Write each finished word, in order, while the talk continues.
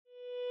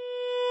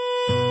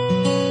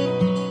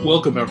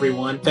Welcome,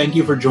 everyone. Thank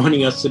you for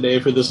joining us today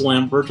for this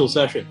LAMP virtual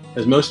session.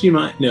 As most of you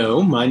might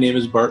know, my name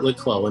is Bartlett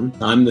Clellan.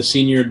 I'm the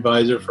Senior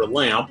Advisor for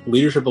LAMP,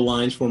 Leadership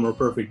Alliance for a More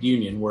Perfect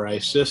Union, where I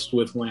assist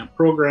with LAMP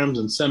programs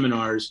and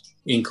seminars,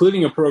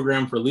 including a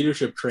program for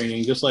leadership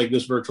training, just like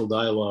this virtual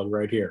dialogue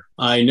right here.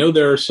 I know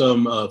there are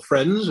some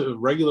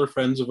regular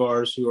friends of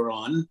ours who are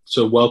on,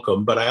 so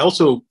welcome. But I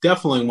also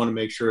definitely want to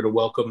make sure to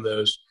welcome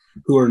those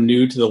who are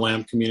new to the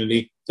LAMP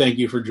community. Thank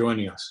you for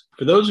joining us.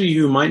 For those of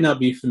you who might not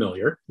be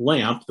familiar,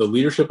 LAMP, the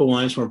Leadership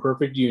Alliance for a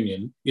Perfect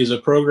Union, is a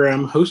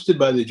program hosted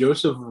by the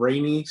Joseph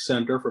Rainey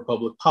Center for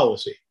Public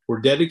Policy. We're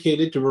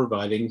dedicated to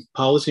providing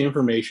policy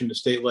information to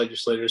state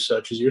legislators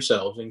such as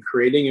yourselves and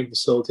creating and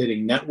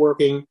facilitating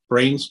networking,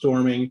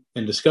 brainstorming,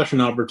 and discussion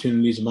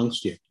opportunities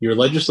amongst you, your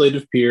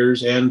legislative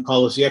peers, and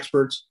policy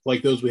experts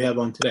like those we have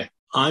on today.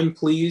 I'm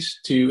pleased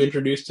to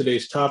introduce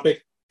today's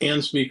topic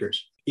and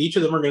speakers. Each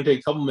of them are going to take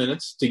a couple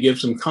minutes to give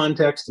some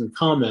context and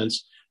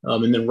comments,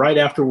 and then right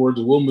afterwards,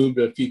 we'll move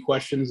to a few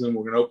questions, and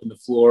we're going to open the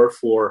floor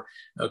for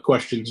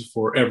questions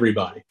for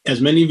everybody. As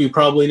many of you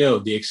probably know,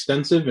 the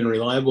extensive and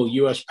reliable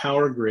U.S.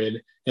 power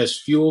grid has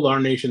fueled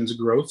our nation's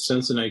growth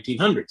since the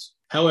 1900s.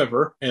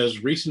 However,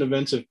 as recent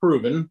events have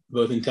proven,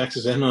 both in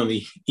Texas and on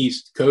the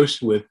East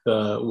Coast with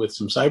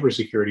some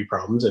cybersecurity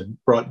problems that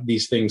brought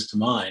these things to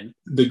mind,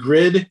 the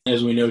grid,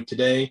 as we know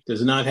today,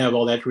 does not have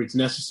all the attributes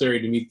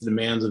necessary to meet the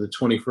demands of the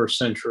 21st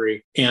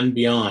century and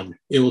beyond.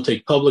 It will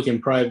take public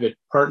and private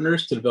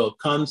partners to develop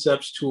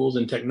concepts, tools,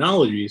 and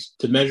technologies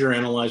to measure,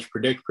 analyze,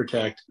 predict,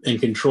 protect, and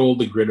control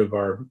the grid of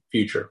our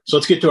future. So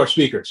let's get to our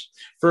speakers.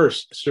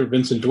 First, Sir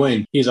Vincent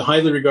Duane. He's a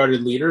highly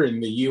regarded leader in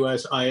the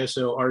U.S.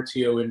 ISO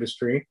RTO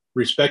industry,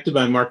 respected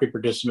by market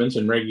participants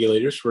and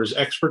regulators for his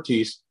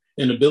expertise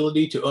and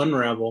ability to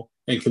unravel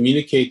and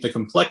communicate the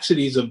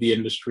complexities of the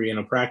industry in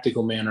a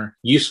practical manner,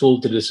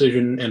 useful to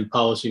decision and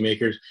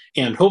policymakers,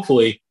 and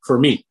hopefully for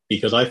me,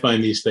 because I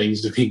find these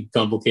things to be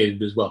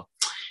complicated as well.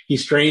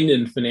 He's trained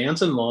in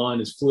finance and law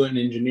and is fluent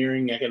in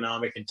engineering,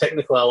 economic, and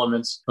technical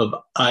elements of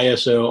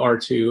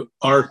ISO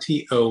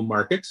RTO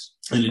markets,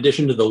 in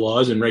addition to the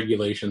laws and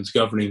regulations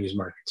governing these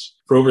markets.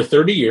 For over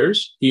 30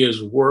 years, he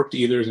has worked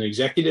either as an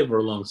executive or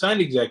alongside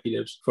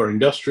executives for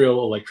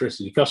industrial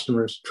electricity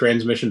customers,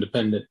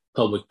 transmission-dependent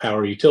public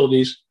power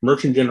utilities,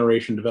 merchant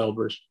generation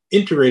developers,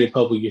 integrated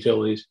public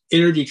utilities,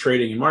 energy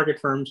trading and market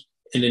firms,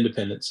 and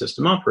independent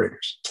system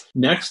operators.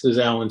 Next is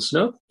Alan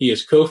Snook. He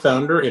is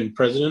co-founder and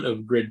president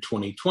of Grid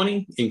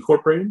 2020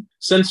 Incorporated.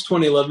 Since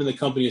 2011, the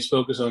company is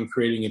focused on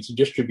creating its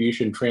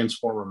distribution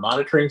transformer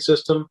monitoring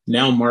system,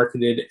 now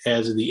marketed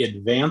as the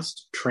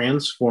Advanced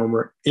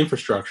Transformer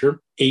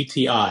Infrastructure,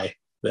 ATI,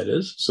 that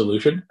is,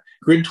 solution.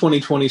 Grid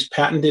 2020's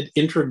patented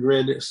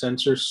intragrid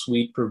sensor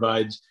suite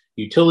provides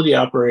utility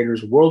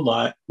operators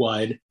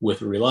worldwide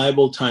with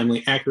reliable,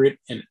 timely, accurate,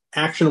 and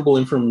actionable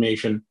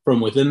information from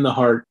within the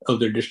heart of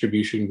their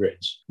distribution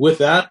grids. With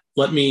that,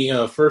 let me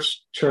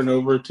first turn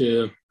over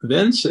to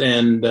Vince,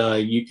 and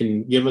you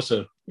can give us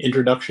an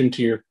introduction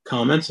to your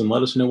comments and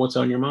let us know what's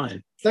on your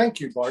mind.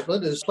 Thank you,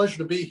 Bartlett. It's a pleasure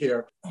to be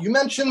here. You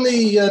mentioned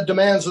the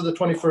demands of the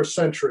 21st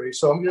century,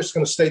 so I'm just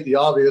going to state the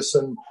obvious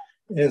and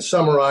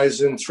summarize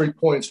in 3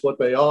 points what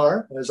they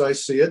are, as I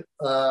see it.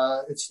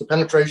 It's the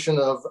penetration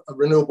of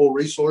renewable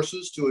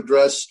resources to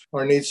address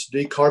our needs to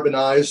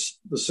decarbonize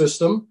the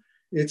system.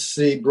 It's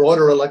the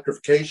broader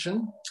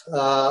electrification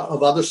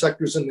of other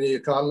sectors in the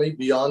economy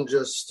beyond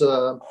just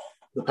the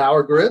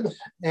power grid.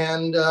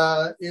 And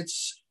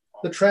it's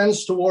the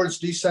trends towards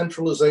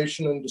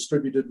decentralization and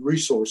distributed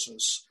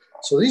resources.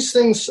 So these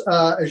things,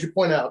 as you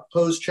point out,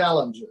 pose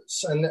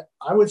challenges. And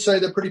I would say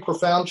they're pretty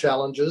profound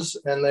challenges,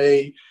 and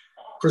they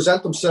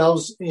present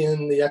themselves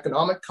in the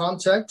economic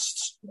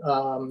context,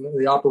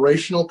 the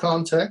operational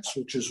context,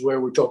 which is where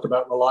we talk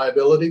about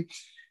reliability,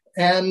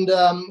 and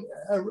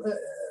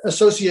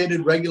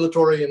associated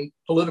regulatory and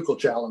political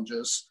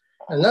challenges.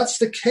 And that's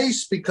the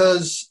case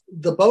because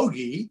the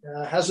bogey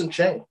hasn't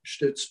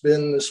changed. It's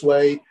been this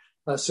way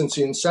since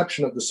the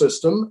inception of the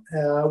system.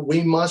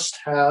 We must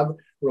have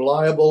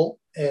reliable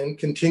and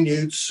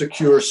continued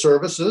secure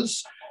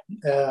services.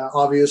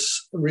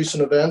 Obvious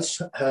recent events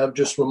have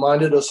just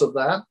reminded us of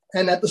that.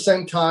 And at the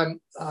same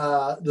time,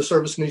 the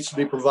service needs to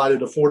be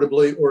provided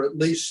affordably or at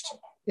least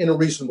in a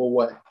reasonable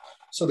way.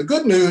 So the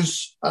good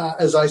news,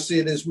 as I see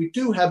it, is we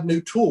do have new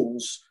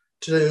tools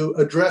to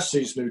address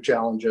these new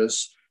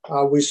challenges.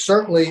 We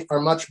certainly are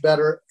much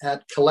better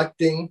at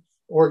collecting,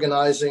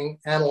 organizing,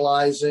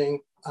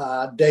 analyzing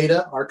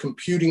data. Our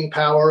computing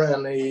power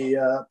and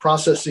the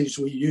processes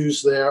we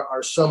use there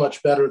are so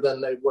much better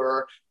than they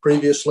were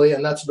previously.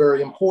 And that's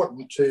very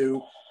important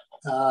to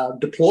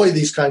deploy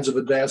these kinds of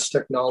advanced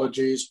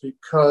technologies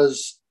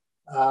because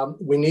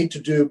we need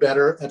to do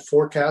better at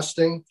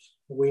forecasting.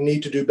 We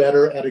need to do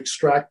better at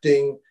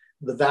extracting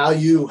the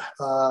value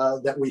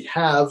that we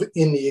have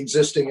in the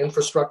existing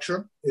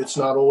infrastructure. It's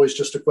not always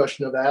just a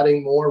question of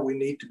adding more. We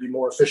need to be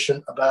more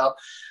efficient about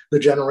the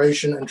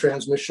generation and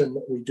transmission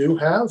that we do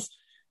have.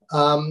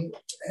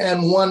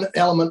 And one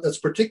element that's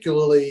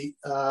particularly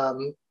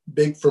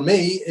big for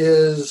me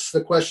is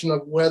the question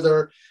of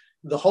whether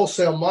the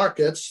wholesale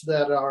markets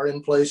that are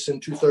in place in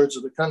 2/3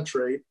 of the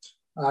country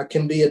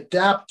can be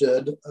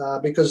adapted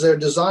because their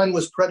design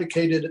was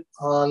predicated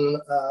on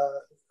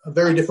a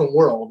very different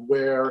world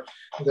where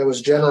there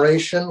was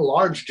generation,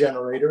 large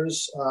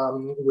generators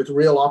with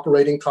real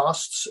operating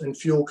costs and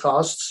fuel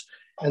costs.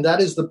 And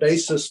that is the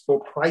basis for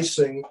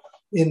pricing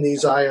in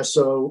these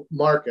ISO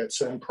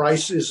markets. And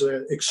price is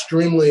an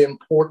extremely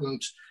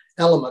important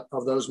element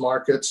of those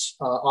markets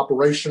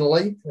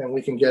operationally, and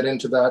we can get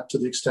into that to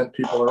the extent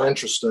people are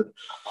interested.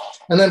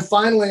 And then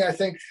finally, I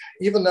think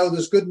even though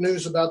there's good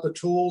news about the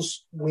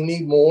tools, we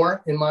need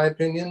more, in my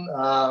opinion.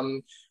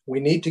 We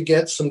need to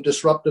get some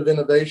disruptive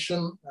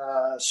innovation,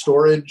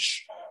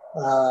 storage,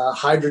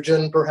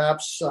 hydrogen,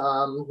 perhaps,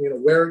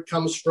 where it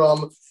comes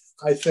from.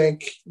 I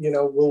think,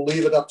 we'll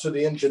leave it up to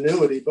the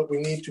ingenuity, but we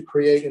need to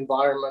create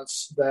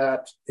environments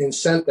that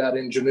incent that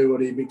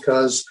ingenuity,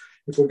 because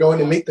if we're going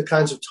to meet the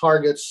kinds of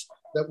targets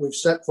that we've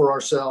set for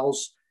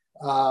ourselves,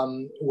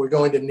 we're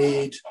going to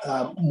need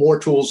more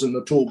tools in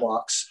the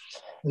toolbox.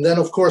 And then,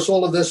 of course,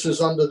 all of this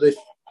is under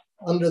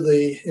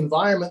the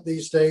environment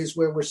these days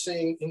where we're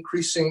seeing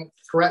increasing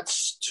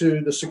threats to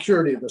the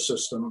security of the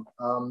system,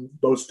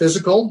 both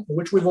physical,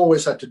 which we've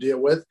always had to deal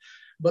with,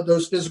 but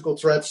those physical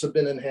threats have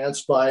been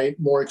enhanced by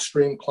more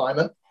extreme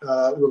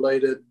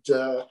climate-related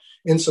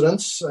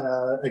incidents.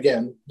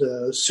 Again,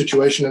 the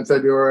situation in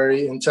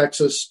February in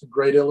Texas, a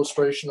great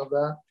illustration of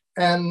that.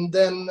 And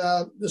then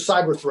the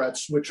cyber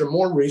threats, which are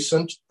more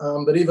recent,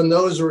 but even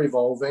those are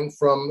evolving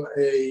from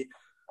a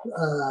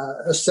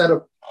set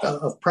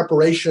of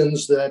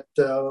preparations that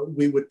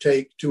we would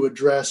take to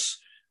address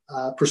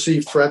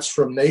perceived threats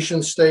from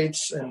nation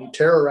states and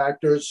terror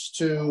actors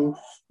to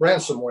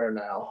ransomware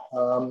now,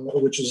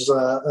 which is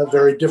a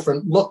very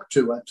different look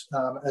to it,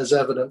 as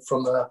evident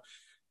from the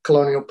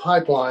Colonial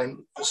Pipeline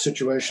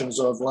situations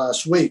of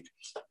last week.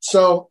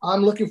 So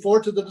I'm looking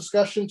forward to the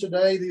discussion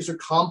today. These are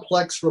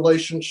complex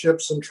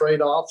relationships and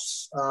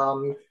trade-offs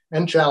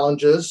and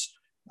challenges.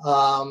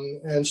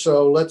 And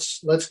so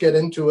let's get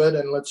into it,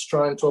 and let's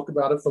try and talk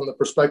about it from the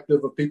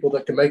perspective of people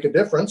that can make a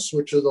difference,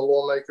 which are the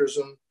lawmakers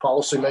and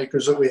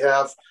policymakers that we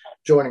have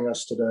joining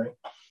us today.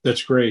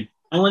 That's great.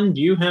 Ellen,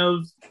 do you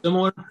have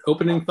similar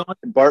opening thoughts?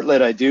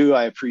 Bartlett, I do.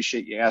 I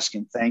appreciate you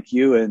asking. Thank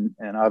you. And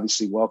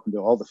obviously welcome to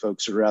all the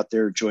folks who are out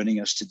there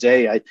joining us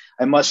today.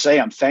 I must say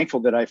I'm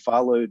thankful that I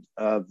followed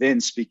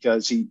Vince,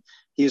 because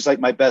he's like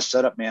my best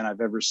setup man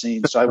I've ever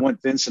seen. So I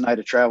want Vince and I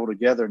to travel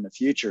together in the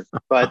future.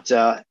 But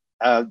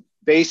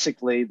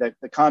basically, the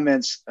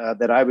comments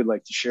that I would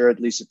like to share, at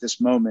least at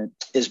this moment,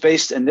 is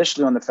based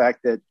initially on the fact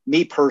that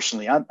me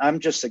personally, I'm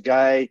just a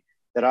guy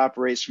that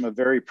operates from a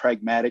very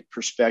pragmatic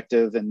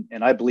perspective. And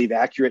I believe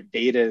accurate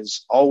data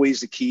is always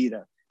the key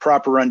to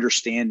proper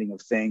understanding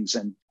of things.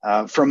 And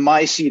from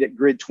my seat at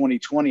Grid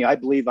 2020, I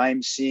believe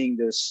I'm seeing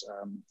this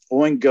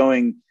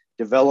ongoing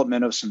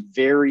development of some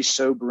very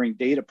sobering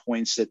data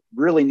points that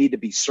really need to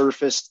be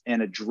surfaced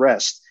and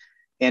addressed.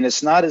 And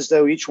it's not as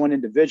though each one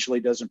individually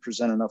doesn't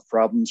present enough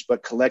problems,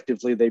 but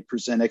collectively they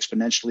present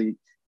exponentially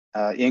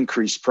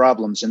increased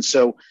problems. And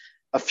so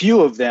a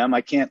few of them,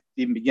 I can't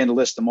even begin to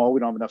list them all. We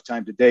don't have enough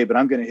time today, but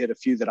I'm going to hit a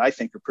few that I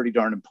think are pretty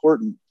darn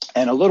important.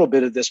 And a little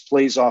bit of this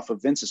plays off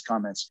of Vince's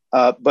comments.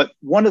 But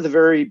one of the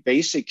very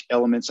basic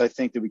elements I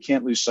think that we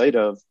can't lose sight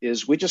of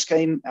is we just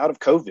came out of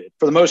COVID.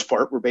 For the most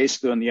part, we're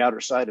basically on the outer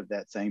side of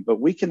that thing,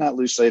 but we cannot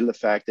lose sight of the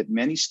fact that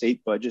many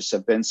state budgets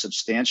have been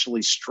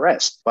substantially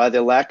stressed by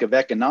the lack of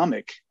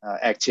economic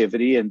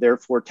activity and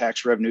therefore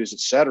tax revenues, et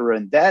cetera.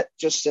 And that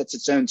just sets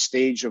its own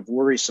stage of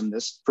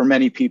worrisomeness for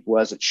many people,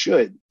 as it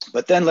should.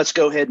 But then let's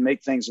go ahead and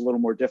make things a little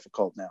more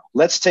difficult now.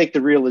 Let's take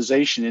the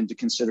realization into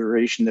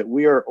consideration that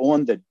we are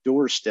on the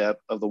doorstep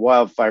of the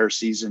wildfire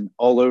season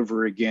all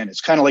over again.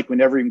 It's kind of like we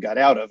never even got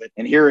out of it,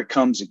 and here it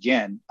comes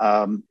again.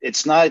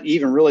 It's not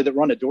even really that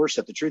we're on the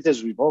doorstep. The truth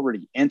is we've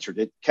already entered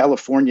it.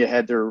 California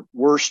had their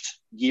worst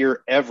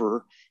year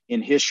ever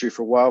in history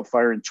for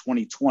wildfire in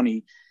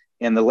 2020.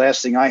 And the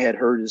last thing I had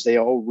heard is they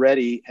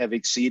already have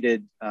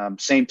exceeded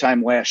same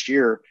time last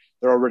year.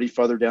 They're already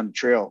further down the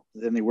trail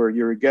than they were a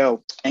year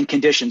ago. And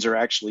conditions are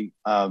actually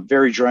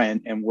very dry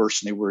and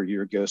worse than they were a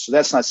year ago. So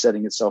that's not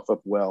setting itself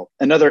up well.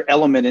 Another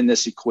element in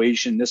this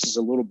equation, this is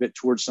a little bit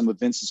towards some of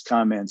Vince's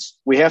comments.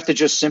 We have to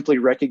just simply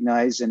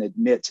recognize and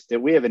admit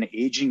that we have an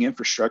aging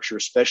infrastructure,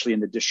 especially in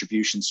the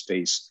distribution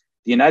space.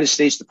 The United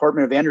States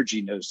Department of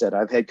Energy knows that.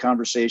 I've had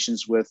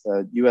conversations with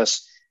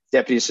U.S.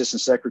 Deputy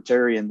Assistant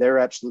Secretary, and they're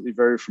absolutely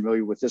very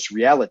familiar with this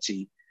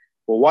reality.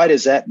 Well, why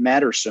does that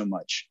matter so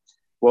much?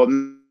 Well, it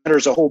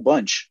matters a whole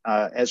bunch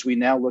as we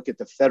now look at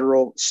the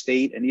federal,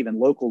 state, and even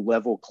local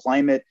level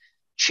climate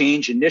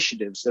change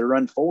initiatives that are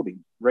unfolding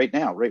right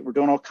now, right? We're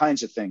doing all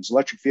kinds of things,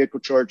 electric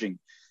vehicle charging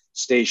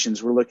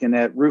stations. We're looking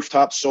at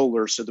rooftop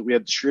solar so that we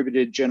have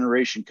distributed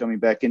generation coming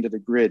back into the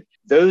grid.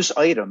 Those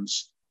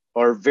items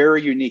are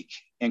very unique.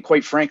 And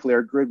quite frankly,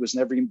 our grid was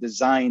never even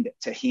designed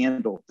to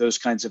handle those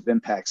kinds of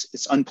impacts.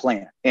 It's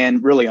unplanned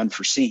and really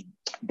unforeseen,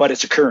 but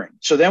it's occurring.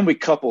 So then we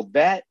couple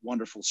that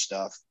wonderful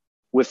stuff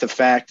with the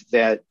fact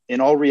that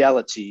in all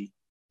reality,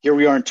 here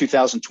we are in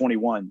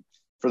 2021,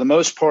 For the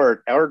most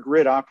part, our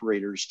grid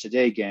operators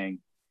today, gang,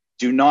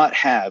 do not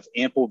have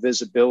ample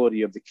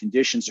visibility of the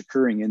conditions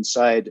occurring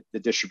inside the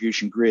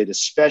distribution grid,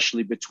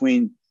 especially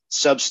between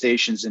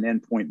substations and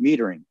endpoint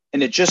metering.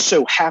 And it just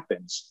so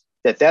happens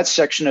that that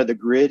section of the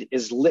grid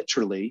is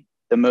literally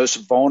the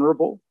most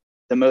vulnerable,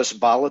 the most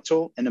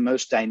volatile, and the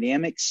most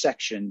dynamic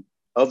section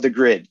of the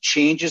grid.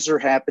 Changes are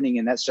happening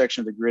in that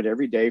section of the grid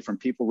every day, from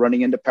people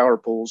running into power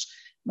poles,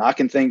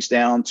 knocking things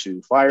down,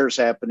 to fires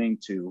happening,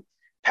 to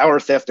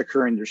power theft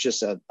occurring. There's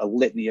just a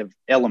litany of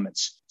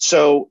elements.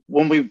 So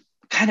when we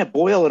kind of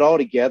boil it all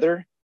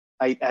together,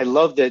 I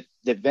love that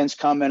Vince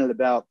commented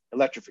about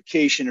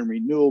electrification and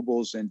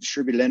renewables and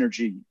distributed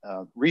energy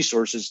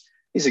resources.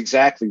 He's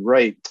exactly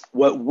right.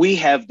 What we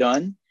have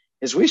done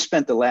is we've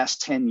spent the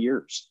last 10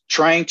 years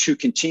trying to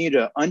continue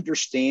to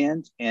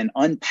understand and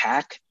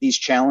unpack these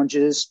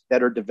challenges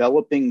that are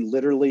developing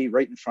literally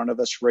right in front of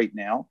us right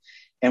now.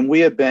 And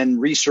we have been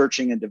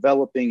researching and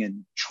developing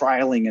and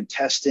trialing and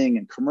testing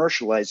and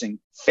commercializing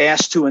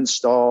fast to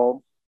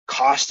install,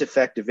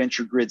 cost-effective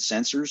intragrid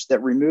sensors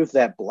that remove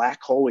that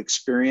black hole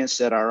experience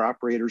that our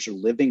operators are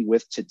living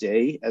with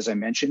today, as I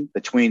mentioned,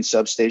 between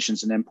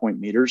substations and endpoint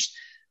meters.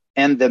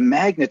 And the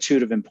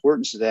magnitude of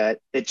importance of that,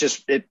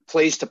 it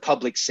plays to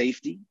public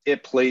safety.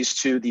 It plays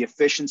to the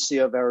efficiency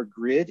of our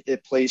grid.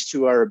 It plays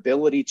to our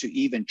ability to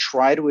even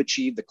try to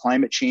achieve the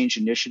climate change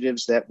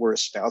initiatives that we're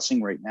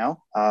espousing right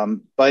now.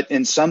 But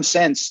in some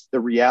sense, the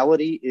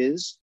reality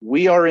is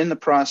we are in the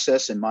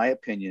process, in my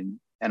opinion,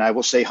 and I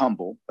will say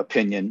humble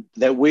opinion,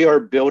 that we are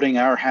building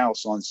our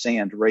house on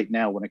sand right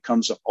now when it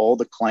comes to all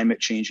the climate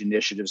change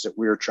initiatives that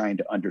we're trying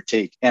to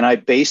undertake. And I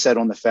base that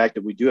on the fact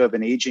that we do have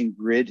an aging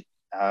grid.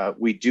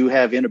 We do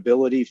have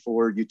inability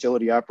for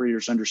utility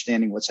operators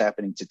understanding what's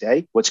happening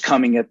today, what's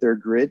coming at their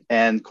grid.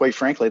 And quite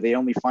frankly, they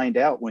only find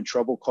out when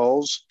trouble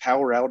calls,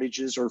 power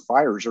outages, or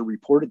fires are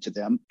reported to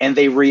them, and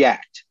they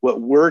react.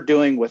 What we're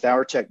doing with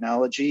our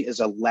technology is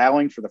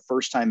allowing, for the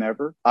first time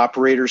ever,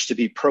 operators to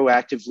be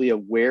proactively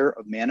aware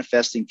of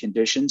manifesting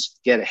conditions,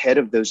 get ahead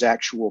of those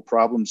actual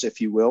problems,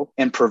 if you will,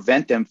 and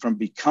prevent them from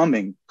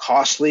becoming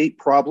costly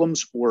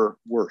problems or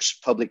worse,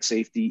 public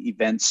safety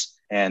events,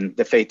 and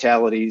the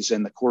fatalities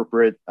and the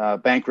corporate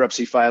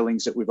bankruptcy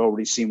filings that we've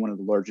already seen one of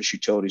the largest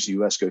utilities in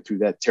the U.S. go through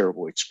that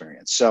terrible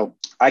experience. So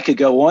I could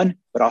go on,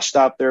 but I'll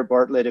stop there,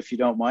 Bartlett, if you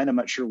don't mind. I'm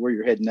not sure where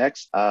you're heading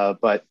next,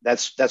 but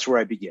that's where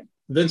I begin.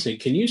 Vincent,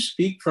 can you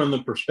speak from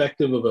the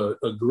perspective of a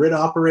grid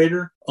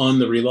operator on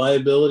the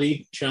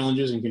reliability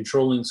challenges in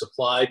controlling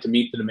supply to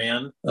meet the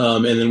demand?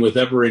 And then with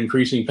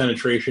ever-increasing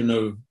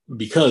penetration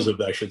because of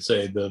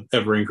the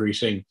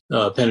ever-increasing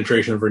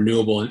penetration of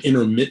renewable and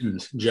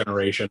intermittent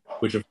generation,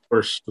 which of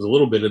course was a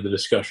little bit of the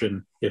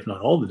discussion, if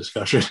not all the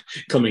discussion,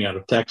 coming out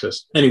of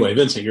Texas. Anyway,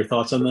 Vincent, your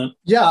thoughts on that?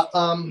 Yeah,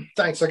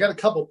 thanks. I got a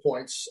couple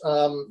points.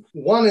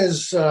 One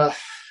is...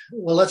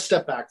 Well, let's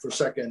step back for a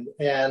second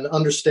and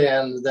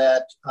understand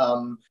that,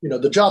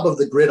 the job of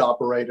the grid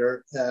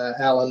operator,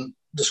 Alan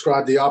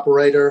described the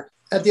operator.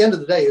 At the end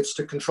of the day, it's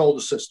to control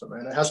the system,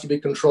 and it has to be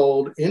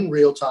controlled in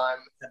real time.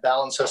 The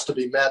balance has to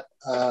be met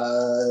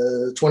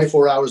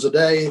 24 hours a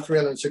day,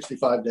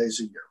 365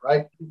 days a year,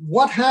 right?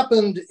 What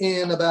happened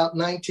in about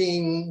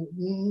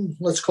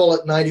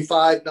 95,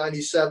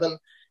 97,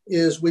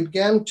 is we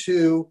began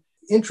to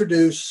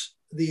introduce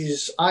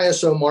these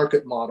ISO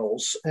market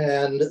models,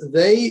 and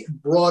they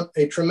brought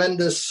a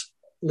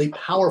tremendously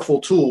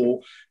powerful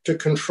tool to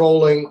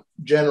controlling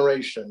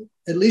generation,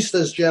 at least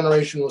as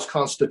generation was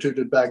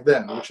constituted back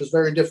then, which is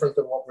very different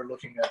than what we're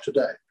looking at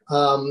today.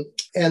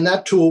 And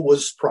that tool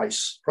was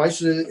price.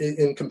 Price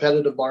in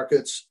competitive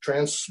markets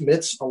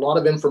transmits a lot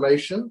of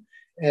information,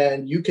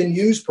 and you can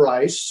use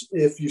price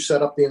if you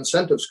set up the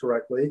incentives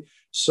correctly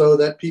so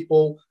that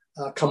people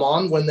come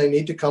on when they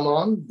need to come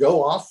on,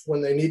 go off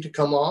when they need to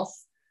come off,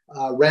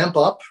 ramp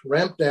up,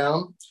 ramp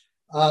down.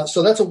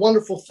 So that's a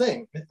wonderful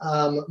thing.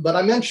 But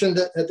I mentioned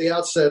at the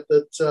outset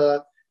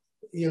that,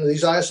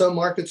 these ISO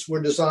markets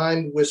were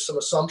designed with some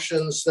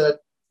assumptions that,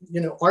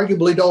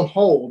 arguably don't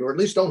hold, or at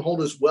least don't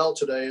hold as well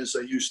today as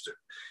they used to.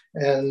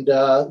 And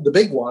the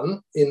big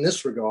one in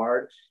this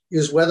regard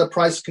is whether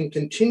price can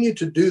continue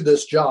to do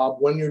this job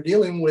when you're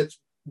dealing with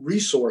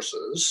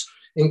resources.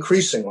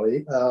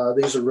 Increasingly,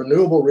 these are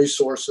renewable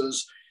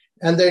resources,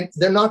 and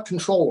they're not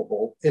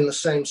controllable in the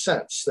same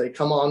sense. They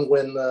come on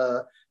when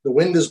the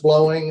wind is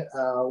blowing,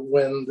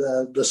 when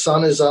the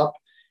sun is up,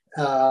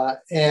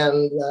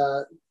 and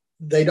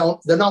they're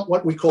not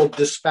what we call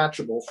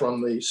dispatchable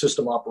from the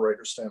system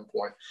operator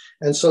standpoint.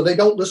 And so they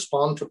don't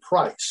respond to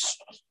price.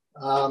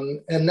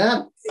 And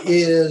that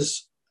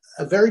is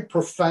a very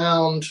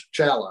profound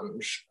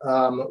challenge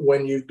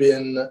when you've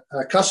been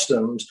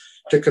accustomed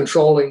to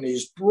controlling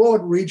these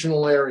broad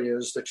regional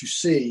areas that you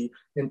see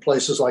in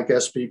places like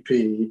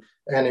SPP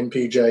and in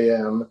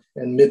PJM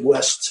and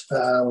Midwest,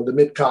 or the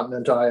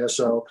Mid-Continent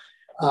ISO.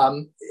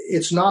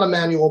 It's not a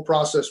manual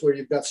process where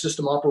you've got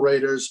system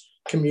operators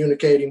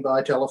communicating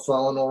by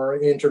telephone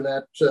or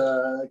internet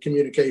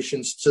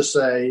communications to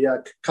say,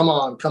 come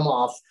on, come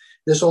off.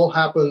 This all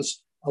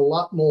happens a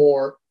lot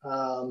more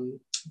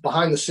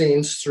behind the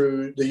scenes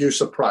through the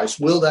use of price.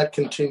 Will that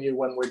continue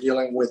when we're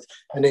dealing with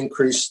an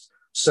increased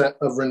set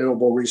of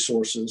renewable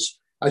resources?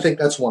 I think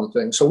that's one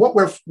thing. So what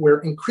we're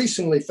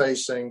increasingly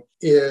facing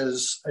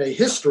is a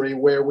history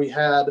where we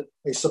had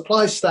a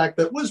supply stack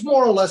that was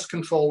more or less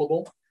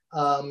controllable.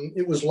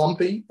 It was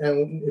lumpy,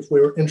 and if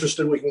we're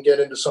interested, we can get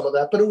into some of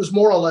that, but it was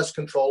more or less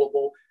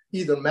controllable,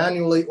 either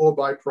manually or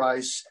by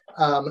price.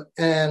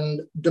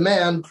 And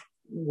demand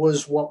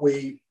was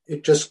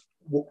it just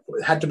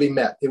had to be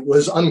met. It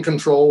was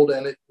uncontrolled,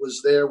 and it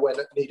was there when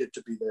it needed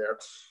to be there.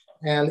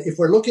 And if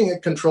we're looking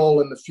at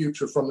control in the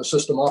future from the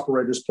system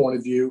operator's point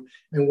of view,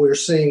 and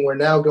we're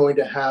now going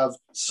to have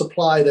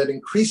supply that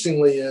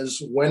increasingly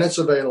is, when it's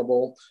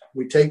available,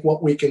 we take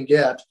what we can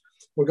get,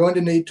 we're going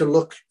to need to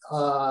look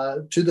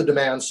to the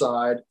demand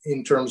side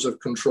in terms of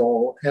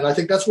control. And I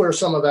think that's where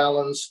some of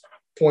Alan's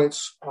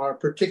points are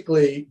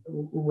particularly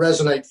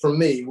resonate for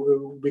me,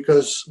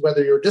 because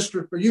whether you're a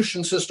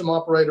distribution system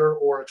operator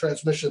or a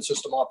transmission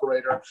system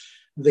operator,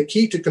 the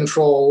key to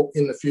control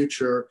in the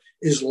future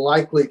is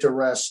likely to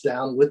rest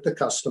down with the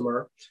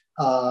customer,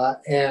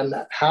 and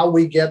how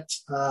we get,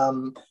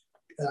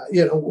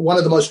 one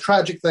of the most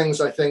tragic things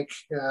I think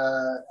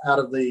out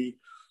of the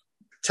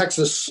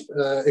Texas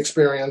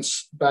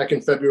experience back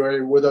in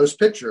February were those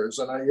pictures,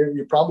 and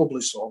you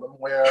probably saw them,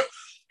 where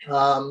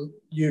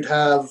you'd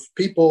have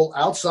people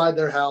outside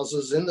their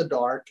houses in the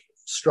dark,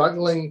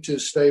 struggling to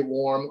stay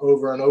warm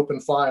over an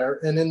open fire.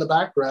 And in the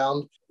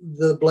background,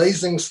 the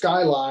blazing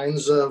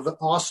skylines of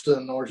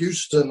Austin or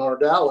Houston or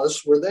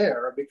Dallas were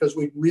there, because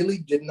we really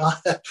did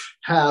not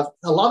have,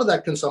 a lot of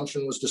that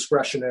consumption was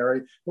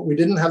discretionary, but we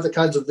didn't have the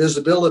kinds of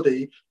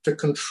visibility to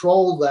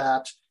control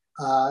that.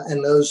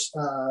 And those,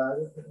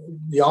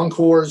 the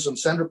Encores and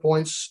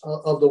Centerpoints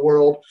of the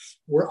world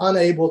were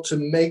unable to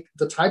make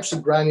the types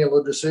of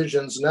granular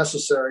decisions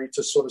necessary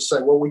to sort of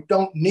say, well, we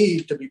don't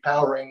need to be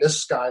powering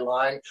this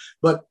skyline,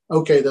 but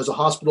okay, there's a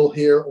hospital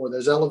here or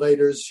there's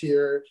elevators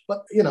here.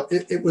 But,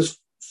 it was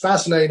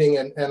fascinating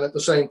and at the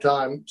same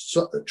time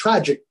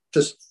tragic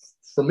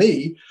for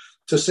me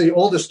to see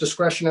all this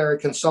discretionary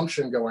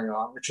consumption going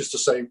on, which is to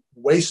say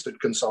wasted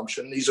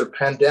consumption. These are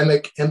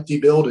pandemic empty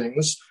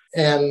buildings.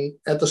 And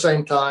at the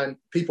same time,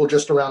 people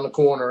just around the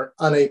corner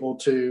unable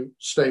to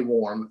stay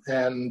warm.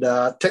 And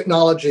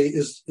technology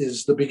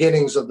is the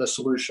beginnings of the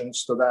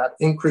solutions to that,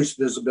 increased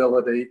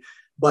visibility.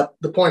 But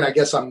the point I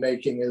guess I'm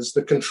making is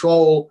the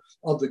control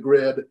of the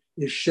grid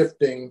is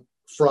shifting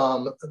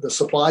from the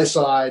supply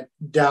side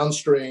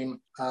downstream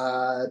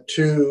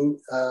to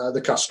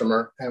the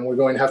customer. And we're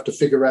going to have to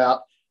figure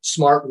out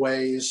smart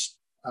ways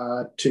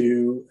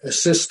to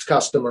assist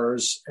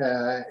customers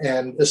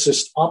and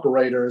assist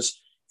operators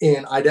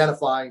in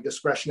identifying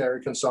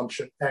discretionary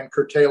consumption and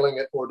curtailing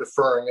it or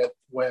deferring it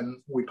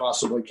when we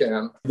possibly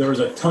can. There was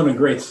a ton of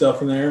great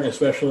stuff in there,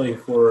 especially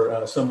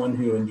for someone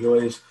who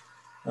enjoys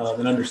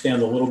and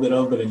understands a little bit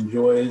of, but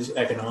enjoys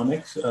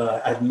economics.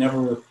 I've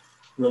never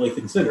really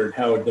considered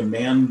how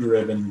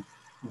demand-driven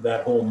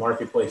that whole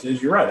marketplace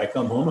is. You're right. I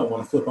come home, I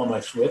want to flip on my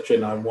switch,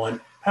 and I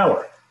want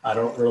power. I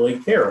don't really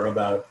care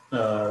about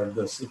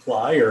the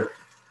supply or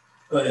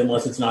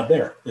unless it's not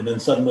there. And then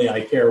suddenly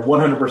I care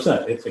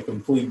 100%. It's a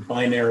complete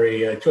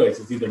binary choice.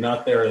 It's either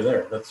not there or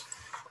there.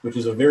 Which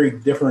is a very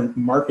different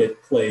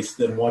marketplace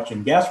than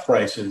watching gas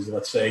prices,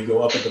 let's say,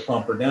 go up at the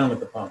pump or down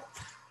at the pump.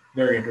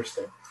 Very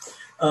interesting.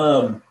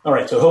 All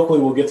right, so hopefully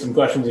we'll get some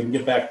questions and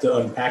get back to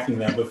unpacking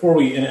that.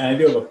 Before and I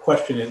do have a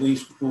question, at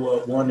least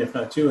one, if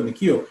not two, in the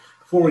queue.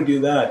 Before we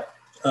do that,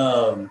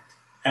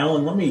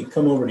 Alan, let me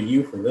come over to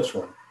you for this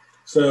one.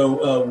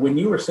 So when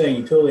you were saying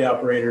utility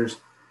operators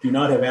do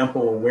not have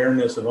ample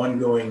awareness of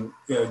ongoing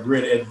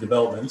grid edge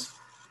developments,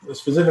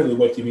 specifically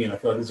what do you mean? I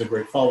feel like this is a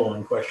great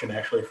follow-on question,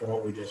 actually, from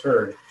what we just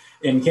heard.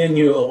 And can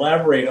you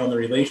elaborate on the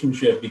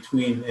relationship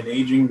between an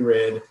aging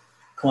grid,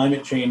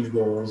 climate change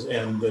goals,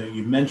 and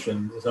you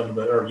mentioned some of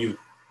or you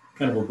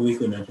kind of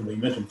obliquely mentioned, but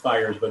you mentioned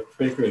fires, but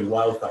particularly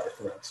wildfire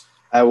threats.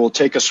 I will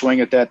take a swing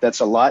at that.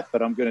 That's a lot,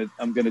 but I'm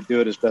gonna do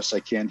it as best I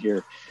can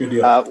here. Good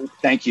deal.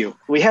 Thank you.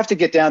 We have to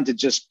get down to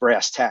just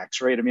brass tacks,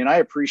 right? I mean, I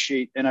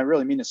appreciate, and I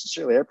really mean it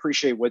sincerely, I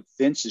appreciate what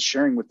Vince is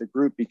sharing with the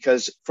group,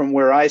 because from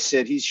where I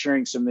sit, he's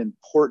sharing some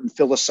important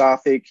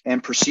philosophic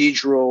and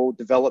procedural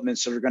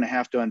developments that are going to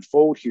have to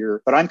unfold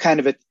here. But I'm kind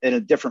of in a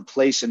different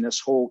place in this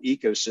whole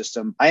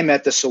ecosystem. I'm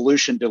at the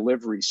solution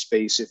delivery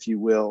space, if you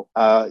will.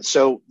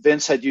 So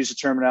Vince had used the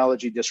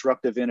terminology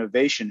disruptive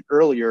innovation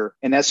earlier,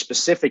 and that's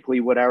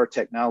specifically what our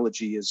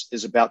technology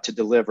is about to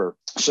deliver.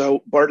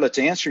 So Bartlett,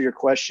 to answer your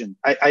question,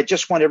 I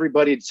just want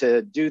everybody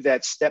to do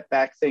that step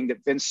back thing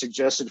that Vince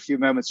suggested a few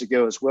moments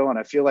ago as well. And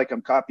I feel like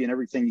I'm copying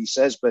everything he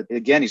says, but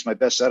again, he's my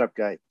best setup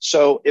guy.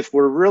 So if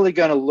we're really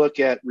going to look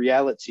at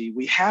reality,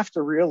 we have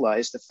to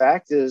realize the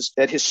fact is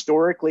that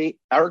historically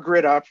our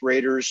grid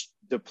operators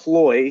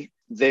deploy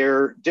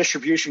their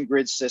distribution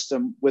grid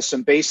system with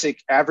some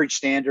basic average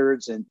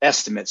standards and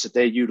estimates that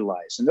they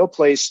utilize. And they'll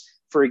place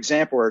for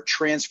example, our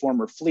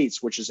transformer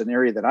fleets, which is an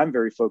area that I'm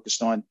very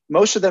focused on,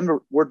 most of them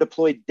were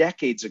deployed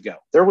decades ago.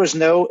 There was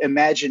no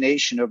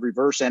imagination of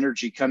reverse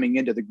energy coming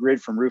into the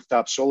grid from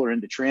rooftop solar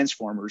into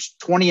transformers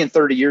 20 and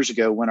 30 years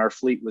ago when our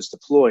fleet was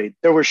deployed.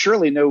 There was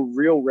surely no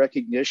real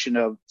recognition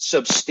of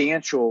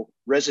substantial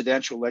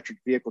residential electric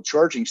vehicle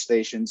charging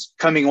stations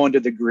coming onto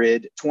the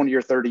grid 20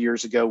 or 30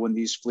 years ago when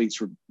these fleets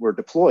were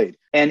deployed.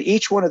 And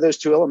each one of those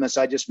two elements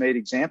I just made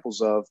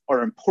examples of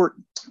are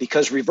important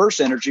because reverse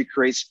energy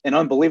creates an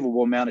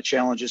unbelievable amount of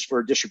challenges for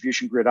a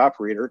distribution grid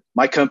operator.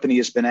 My company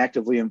has been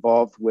actively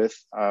involved with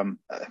an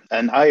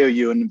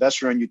IOU, an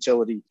investor-owned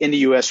utility in the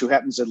U.S. who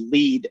happens to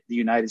lead the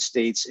United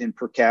States in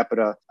per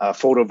capita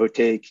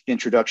photovoltaic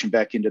introduction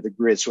back into the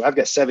grid. So I've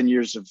got 7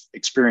 years of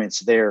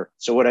experience there.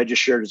 So what I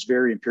just shared is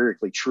very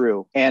empirically true.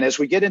 And as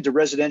we get into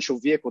residential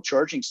vehicle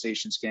charging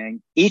stations,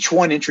 gang, each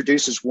one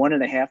introduces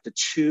 1.5 to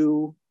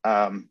 2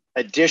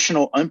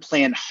 additional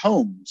unplanned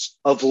homes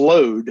of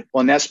load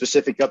on that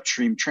specific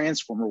upstream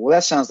transformer. Well,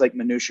 that sounds like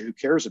minutia. Who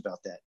cares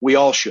about that? We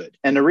all should.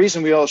 And the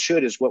reason we all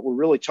should is what we're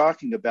really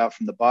talking about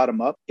from the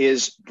bottom up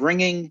is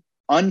bringing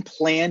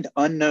unplanned,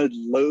 unknown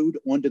load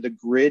onto the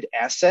grid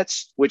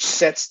assets, which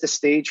sets the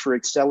stage for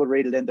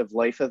accelerated end of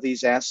life of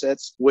these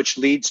assets, which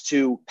leads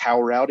to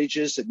power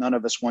outages that none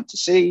of us want to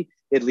see.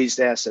 It leads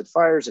to asset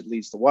fires, it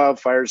leads to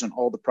wildfires and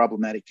all the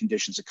problematic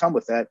conditions that come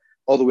with that,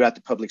 all the way out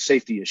to public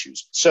safety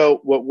issues. So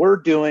what we're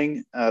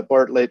doing,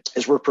 Bartlett,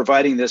 is we're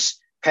providing this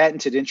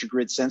patented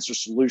intragrid sensor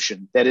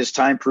solution that is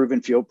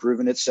time-proven,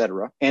 field-proven, et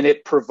cetera. And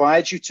it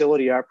provides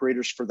utility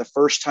operators for the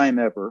first time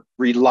ever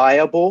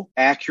reliable,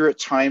 accurate,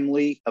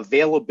 timely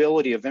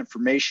availability of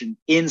information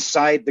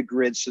inside the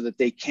grid so that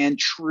they can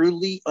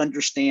truly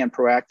understand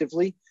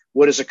proactively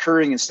what is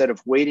occurring instead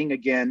of waiting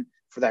again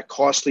for that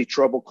costly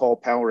trouble call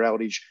power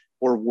outage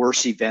or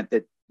worse event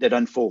that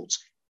unfolds.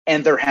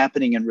 And they're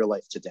happening in real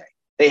life today.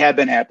 They have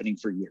been happening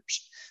for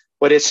years,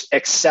 but it's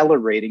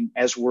accelerating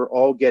as we're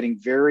all getting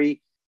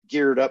very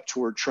geared up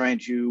toward trying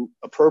to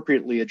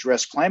appropriately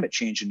address climate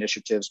change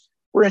initiatives.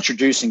 We're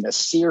introducing a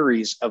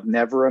series of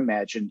never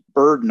imagined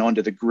burden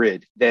onto the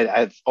grid that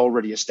I've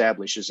already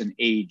established as an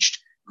aged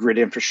grid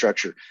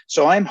infrastructure.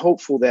 So I'm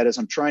hopeful that as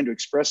I'm trying to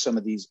express some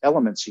of these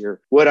elements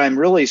here, what I'm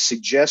really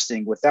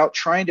suggesting without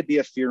trying to be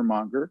a fear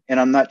monger, and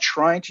I'm not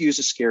trying to use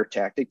a scare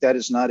tactic, that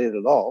is not it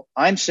at all.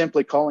 I'm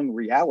simply calling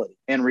reality.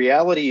 And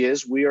reality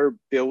is we are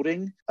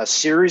building a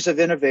series of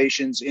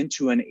innovations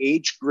into an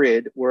aged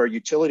grid where our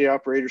utility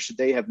operators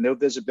today have no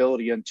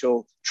visibility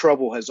until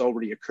trouble has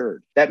already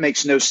occurred. That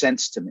makes no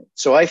sense to me.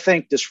 So I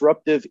think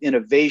disruptive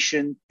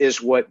innovation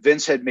is what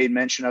Vince had made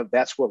mention of.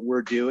 That's what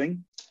we're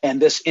doing. And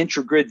this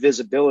intragrid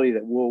visibility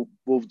that will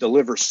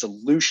deliver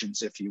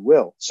solutions, if you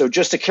will. So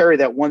just to carry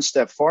that one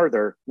step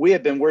farther, we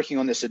have been working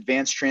on this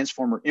advanced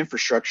transformer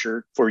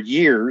infrastructure for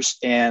years,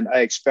 and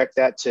I expect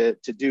that to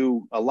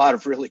do a lot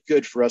of really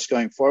good for us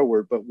going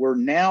forward. But we're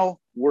now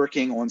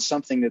working on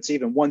something that's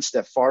even one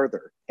step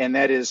farther, and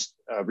that is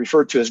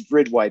referred to as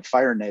grid-wide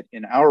FireNet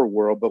in our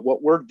world. But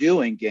what we're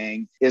doing,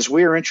 gang, is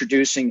we are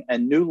introducing a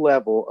new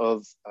level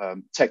of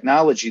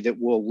technology that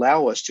will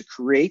allow us to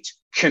create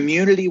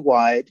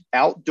community-wide,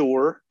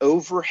 outdoor,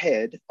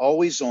 overhead,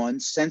 always-on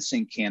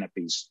sensing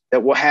canopies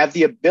that will have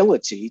the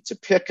ability to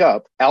pick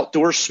up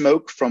outdoor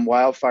smoke from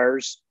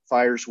wildfires,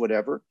 fires,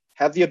 whatever,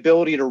 have the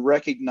ability to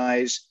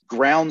recognize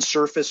ground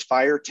surface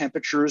fire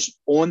temperatures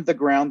on the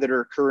ground that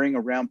are occurring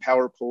around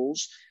power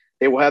poles.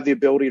 They will have the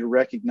ability to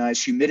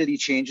recognize humidity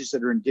changes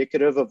that are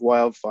indicative of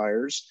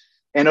wildfires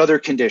and other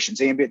conditions,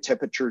 ambient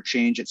temperature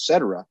change, et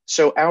cetera.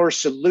 So our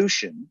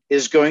solution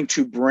is going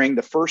to bring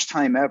the first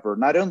time ever,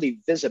 not only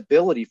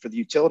visibility for the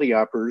utility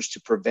operators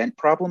to prevent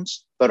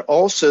problems, but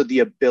also the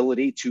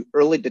ability to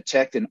early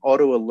detect and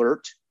auto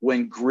alert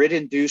when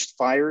grid-induced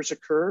fires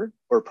occur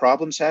or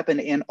problems happen,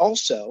 and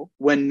also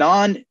when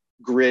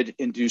non-grid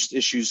induced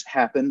issues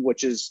happen,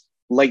 which is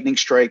lightning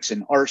strikes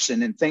and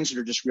arson and things that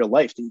are just real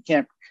life. You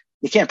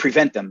can't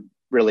prevent them,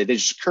 really. They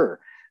just occur.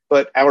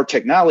 But our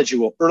technology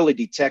will early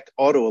detect,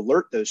 auto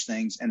alert those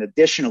things. And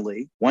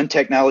additionally, one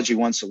technology,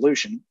 one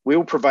solution, we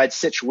will provide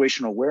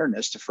situational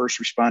awareness to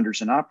first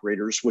responders and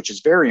operators, which is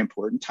very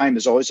important. Time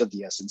is always of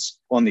the essence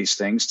on these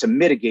things to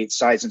mitigate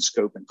size and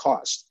scope and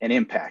cost and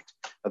impact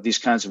of these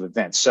kinds of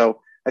events.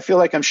 So I feel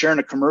like I'm sharing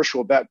a commercial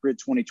about Grid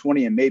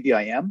 2020, and maybe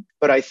I am,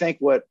 but I think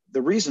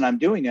the reason I'm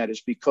doing that is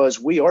because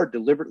we are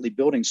deliberately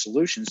building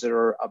solutions that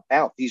are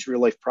about these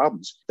real life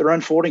problems that are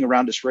unfolding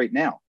around us right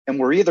now. And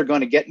we're either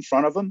going to get in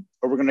front of them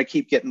or we're going to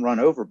keep getting run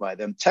over by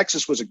them.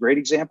 Texas was a great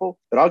example,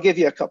 but I'll give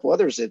you a couple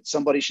others that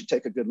somebody should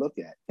take a good look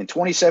at. In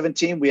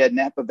 2017, we had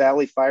Napa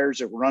Valley fires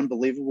that were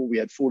unbelievable. We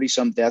had 40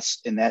 some deaths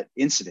in that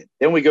incident.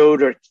 Then we go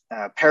to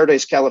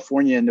Paradise,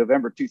 California in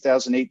November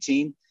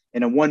 2018.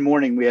 And in one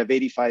morning, we have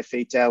 85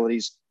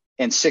 fatalities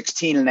and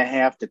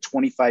 $16.5 to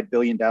 $25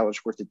 billion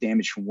worth of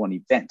damage from one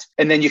event.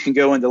 And then you can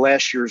go into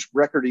last year's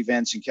record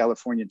events in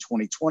California in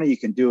 2020. You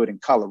can do it in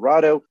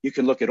Colorado. You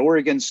can look at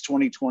Oregon's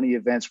 2020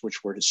 events,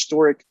 which were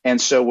historic. And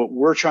so what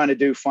we're trying to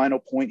do, final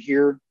point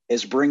here,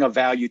 is bring a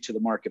value to the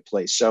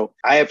marketplace. So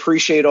I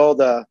appreciate all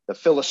the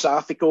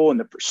philosophical and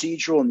the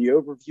procedural and the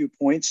overview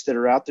points that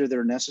are out there that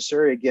are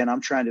necessary. Again,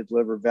 I'm trying to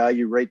deliver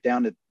value right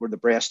down to where the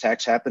brass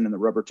tacks happen and the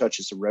rubber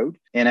touches the road.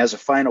 And as a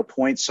final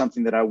point,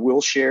 something that I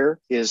will share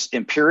is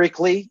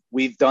empirically,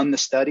 we've done the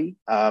study.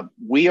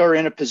 We are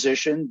in a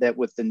position that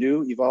with the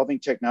new evolving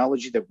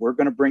technology that we're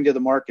going to bring to the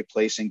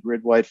marketplace in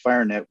Grid-Wide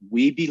FireNet,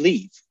 we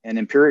believe, and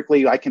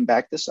empirically I can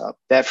back this up,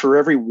 that for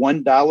every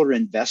 $1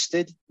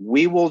 invested,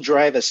 we will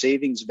drive a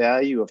savings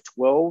value of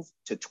 $12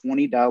 to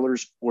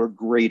 $20 or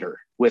greater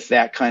with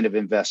that kind of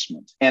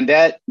investment. And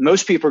that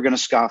most people are going to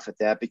scoff at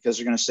that because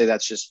they're going to say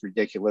that's just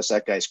ridiculous.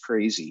 That guy's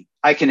crazy.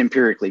 I can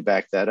empirically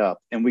back that up.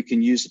 And we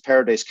can use the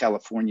Paradise,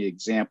 California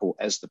example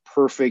as the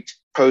perfect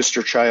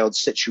poster child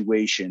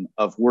situation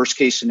of worst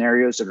case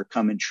scenarios that are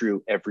coming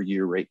true every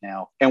year right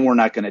now. And we're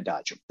not going to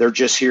dodge them. They're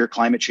just here.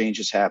 Climate change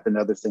has happened.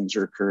 Other things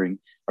are occurring.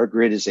 Our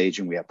grid is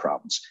aging. We have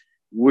problems.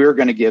 We're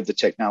going to give the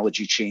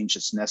technology change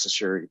that's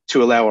necessary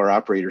to allow our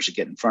operators to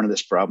get in front of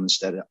this problem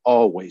instead of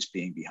always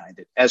being behind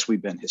it, as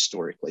we've been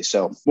historically.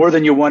 So more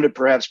than you wanted,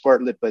 perhaps,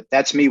 Bartlett, but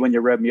that's me when you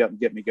rev me up and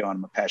get me going.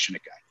 I'm a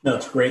passionate guy. No,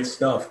 it's great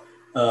stuff.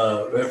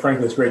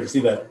 Frankly, it's great to see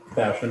that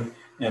passion.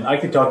 And I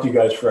could talk to you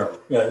guys forever.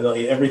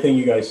 Everything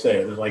you guys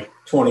say, there's like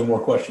 20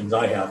 more questions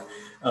I have.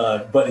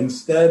 But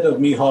instead of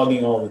me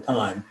hogging all the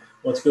time,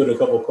 let's go to a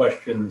couple of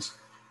questions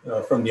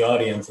from the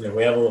audience. And if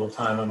we have a little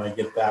time, I might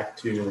get back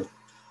to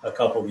a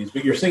couple of these,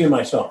 but you're singing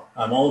my song.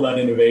 I'm all about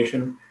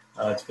innovation.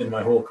 It's been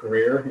my whole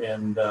career,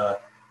 and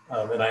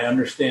I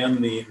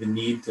understand the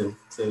need to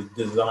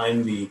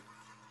design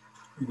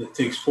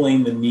to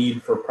explain the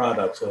need for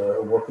products. I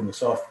work in the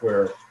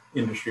software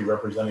industry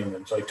representing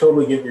them, so I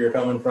totally get where you're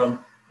coming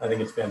from. I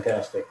think it's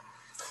fantastic.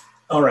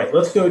 All right,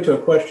 let's go to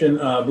a question.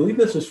 I believe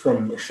this is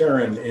from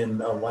Sharon in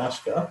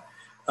Alaska.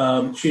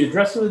 She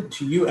addressed it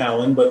to you,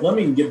 Alan, but let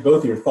me get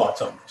both your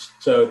thoughts on this.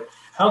 So,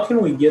 how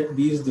can we get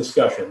these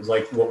discussions,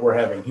 like what we're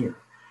having here,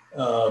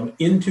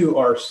 into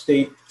our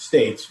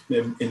states,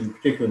 in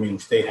particular meaning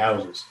state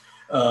houses,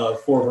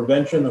 for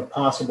prevention of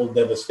possible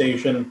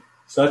devastation,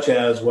 such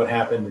as what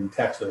happened in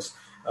Texas?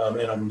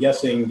 And I'm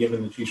guessing,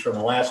 given that she's from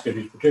Alaska,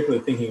 she's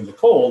particularly thinking of the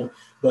cold,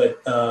 but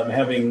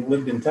having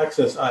lived in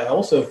Texas, I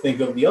also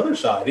think of the other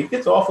side. It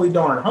gets awfully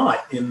darn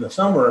hot in the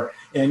summer,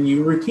 and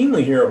you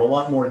routinely hear of a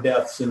lot more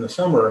deaths in the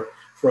summer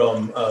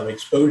from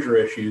exposure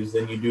issues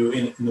than you do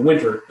in the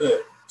winter.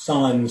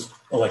 Sans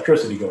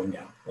electricity going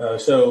down.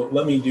 So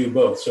let me do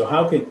both. So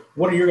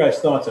what are your guys'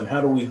 thoughts on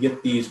how do we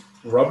get these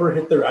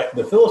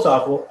the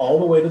philosophical all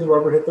the way to the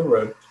rubber hit the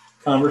road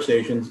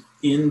conversations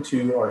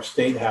into our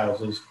state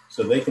houses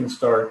so they can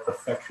start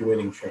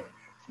effectuating change?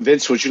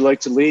 Vince, would you like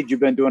to lead? You've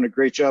been doing a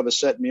great job of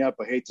setting me up.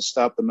 I hate to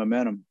stop the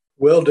momentum.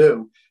 Will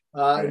do.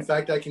 In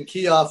fact, I can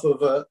key off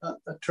of a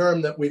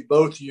term that we've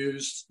both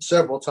used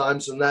several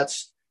times, and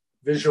that's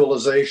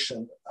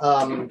visualization.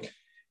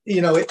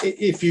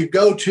 If you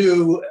go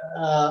to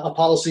a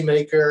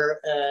policymaker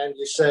and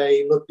you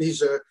say, look,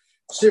 these are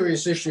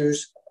serious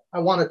issues, I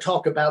want to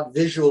talk about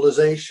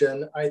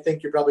visualization, I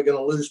think you're probably going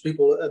to lose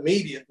people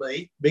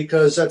immediately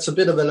because that's a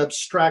bit of an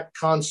abstract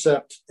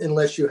concept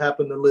unless you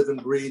happen to live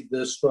and breathe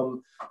this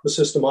from the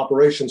system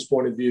operations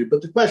point of view.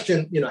 But the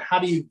question, how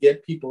do you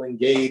get people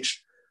engaged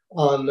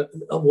on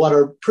what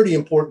are pretty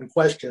important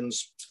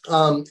questions?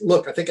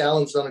 Look, I think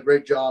Alan's done a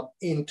great job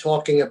in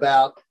talking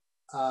about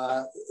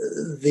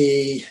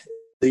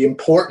the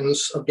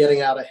importance of getting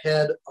out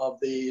ahead of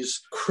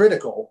these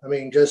critical,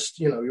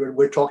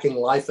 we're talking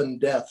life and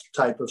death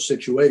type of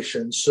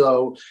situations.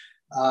 So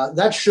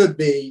that should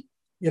be,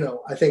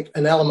 I think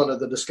an element of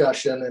the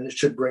discussion, and it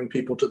should bring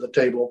people to the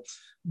table.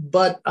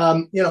 But,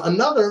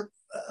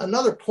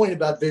 another point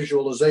about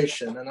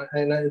visualization,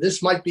 and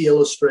this might be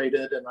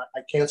illustrated, and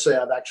I can't say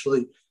I've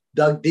actually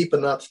dug deep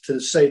enough to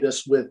say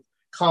this with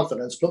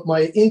confidence, but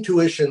my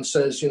intuition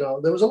says,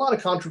 there was a lot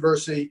of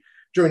controversy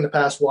during the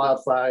past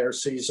wildfire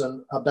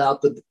season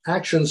about the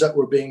actions that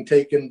were being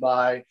taken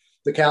by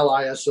the Cal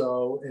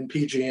ISO and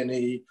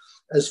PG&E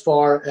as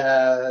far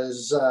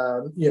as,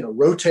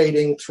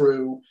 rotating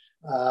through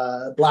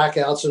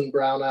blackouts and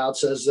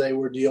brownouts as they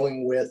were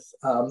dealing with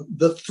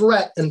the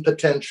threat and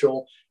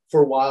potential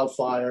for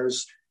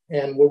wildfires,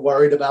 and were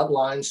worried about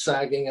lines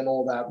sagging and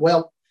all that.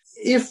 Well,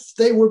 if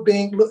they were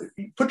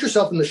put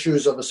yourself in the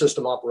shoes of a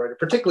system operator,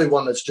 particularly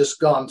one that's just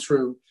gone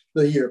through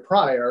the year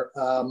prior,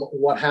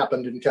 what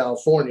happened in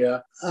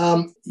California,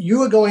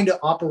 you are going to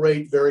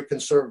operate very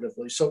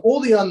conservatively. So all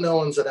the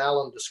unknowns that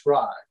Alan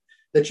described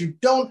that you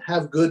don't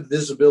have good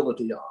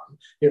visibility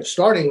on,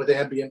 starting with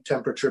ambient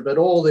temperature, but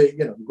all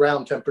the,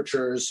 ground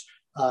temperatures,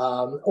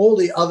 all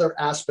the other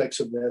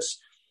aspects of this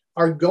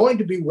are going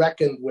to be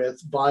reckoned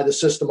with by the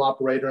system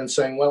operator and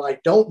saying, well, I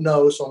don't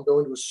know, so I'm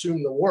going to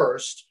assume the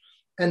worst.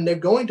 And they're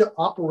going to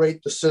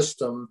operate the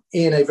system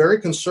in a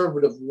very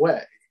conservative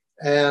way.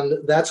 And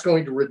that's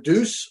going to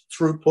reduce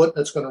throughput.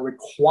 That's going to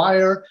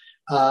require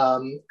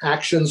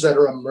actions that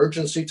are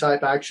emergency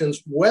type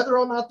actions. Whether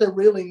or not they're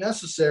really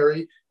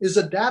necessary is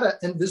a data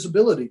and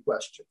visibility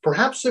question.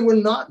 Perhaps they were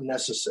not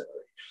necessary.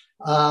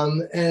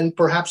 and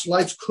perhaps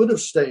lights could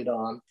have stayed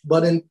on.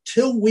 But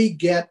until we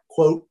get,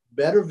 quote,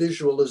 better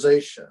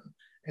visualization,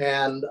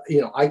 and,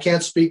 I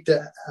can't speak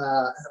to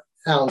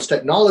Alan's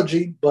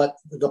technology, but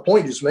the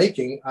point he's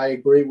making, I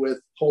agree with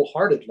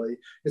wholeheartedly.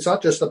 It's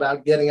not just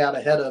about getting out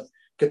ahead of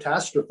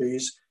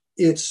catastrophes.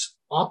 It's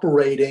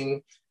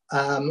operating.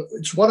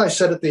 It's what I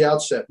said at the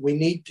outset. We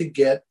need to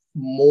get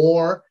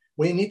more.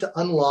 We need to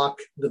unlock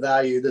the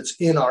value that's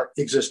in our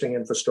existing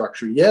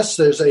infrastructure. Yes,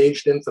 there's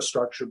aged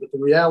infrastructure, but the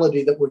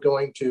reality that we're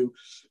going to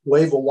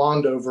wave a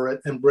wand over it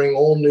and bring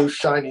all new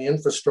shiny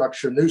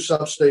infrastructure, new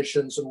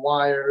substations and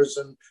wires,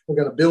 and we're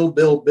going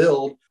to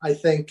build. I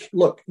think,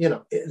 look,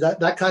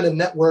 that kind of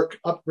network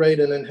upgrade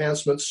and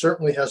enhancement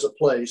certainly has a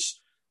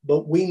place,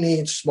 but we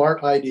need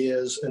smart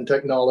ideas and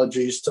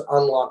technologies to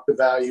unlock the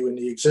value in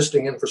the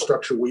existing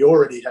infrastructure we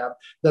already have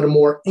that are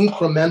more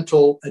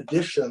incremental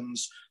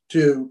additions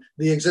to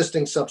the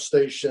existing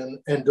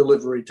substation and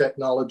delivery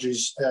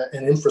technologies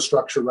and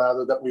infrastructure,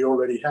 rather, that we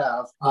already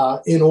have,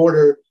 in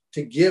order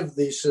to give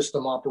these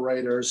system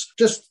operators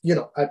just,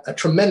 a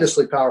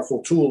tremendously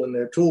powerful tool in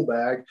their tool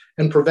bag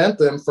and prevent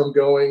them from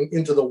going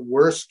into the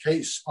worst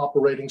case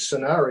operating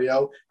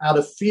scenario out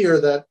of fear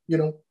that,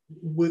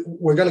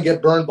 we're going to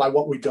get burned by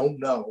what we don't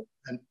know.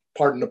 And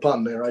pardon the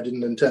pun there, I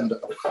didn't intend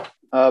it.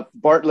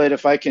 Bartlett,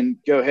 if I can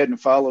go ahead and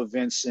follow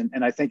Vince,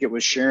 and I think it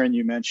was Sharon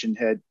you mentioned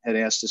had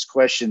asked this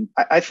question.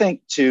 I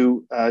think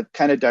to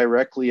kind of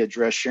directly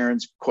address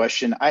Sharon's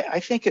question,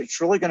 I think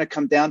it's really going to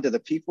come down to the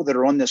people that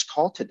are on this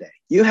call today.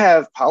 You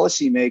have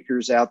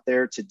policymakers out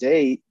there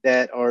today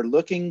that are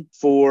looking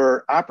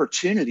for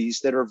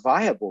opportunities that are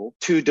viable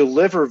to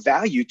deliver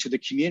value to the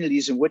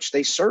communities in which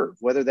they serve,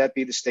 whether that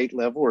be the state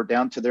level or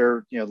down to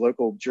their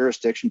local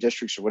jurisdiction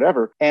districts or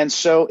whatever. And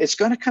so it's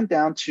going to come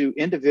down to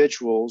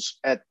individuals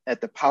at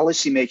the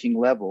policymaking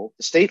level,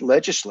 the state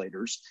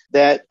legislators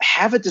that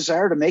have a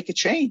desire to make a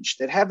change,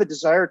 that have a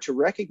desire to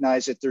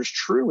recognize that there's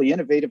truly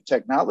innovative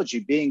technology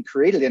being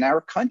created in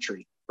our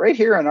country. Right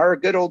here in our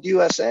good old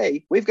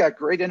USA, we've got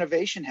great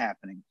innovation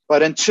happening.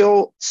 But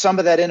until some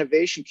of that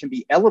innovation can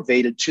be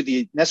elevated to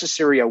the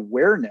necessary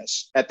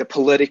awareness at the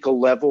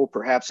political level,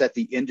 perhaps at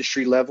the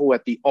industry level,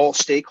 at the all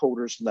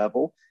stakeholders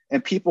level,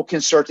 and people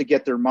can start to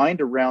get their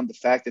mind around the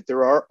fact that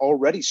there are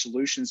already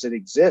solutions that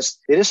exist.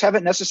 They just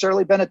haven't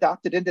necessarily been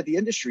adopted into the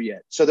industry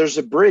yet. So there's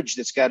a bridge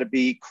that's got to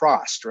be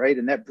crossed, right?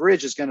 And that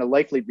bridge is going to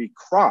likely be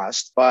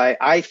crossed by,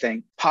 I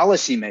think,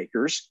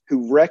 policymakers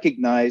who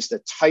recognize the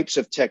types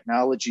of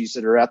technologies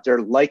that are out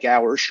there like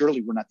ours. Surely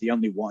we're not the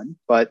only one,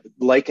 but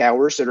like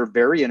ours that are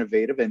very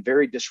innovative and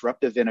very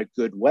disruptive in a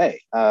good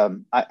way.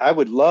 I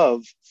would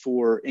love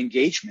for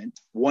engagement,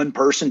 one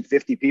person,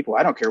 50 people,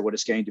 I don't care what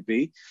it's going to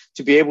be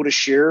able to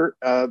share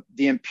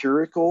the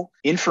empirical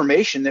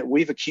information that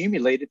we've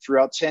accumulated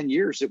throughout 10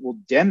 years that will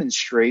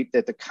demonstrate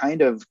that the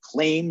kind of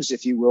claims,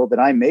 if you will, that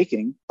I'm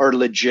making are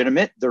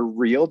legitimate, they're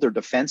real, they're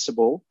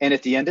defensible. And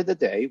at the end of the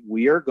day,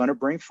 we are going to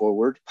bring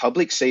forward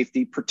public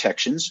safety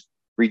protections,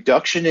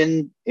 reduction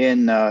in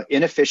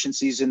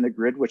inefficiencies in the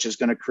grid, which is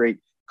going to create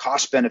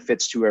cost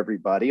benefits to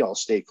everybody, all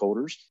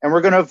stakeholders. And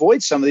we're going to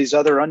avoid some of these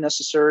other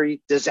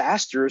unnecessary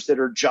disasters that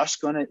are just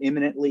going to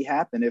imminently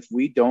happen if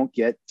we don't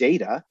get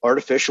data,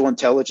 artificial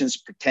intelligence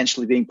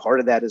potentially being part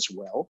of that as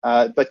well.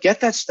 But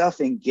get that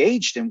stuff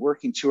engaged and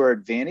working to our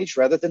advantage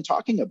rather than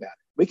talking about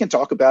it. We can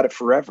talk about it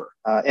forever.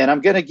 And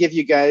I'm going to give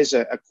you guys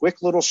a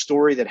quick little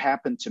story that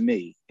happened to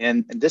me.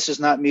 And this is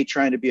not me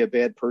trying to be a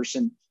bad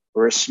person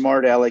or a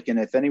smart aleck, and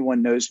if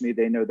anyone knows me,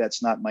 they know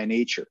that's not my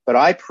nature. But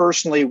I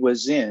personally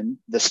was in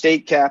the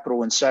state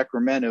capitol in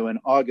Sacramento in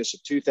August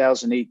of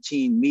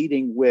 2018,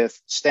 meeting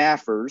with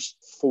staffers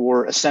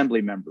for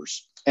assembly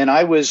members. And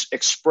I was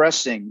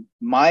expressing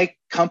my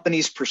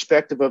company's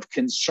perspective of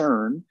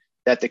concern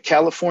that the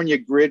California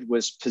grid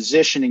was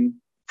positioning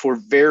for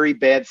very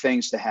bad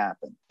things to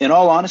happen. In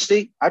all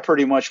honesty, I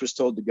pretty much was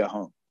told to go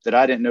home, that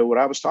I didn't know what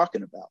I was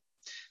talking about.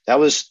 That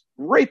was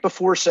right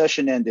before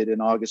session ended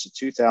in August of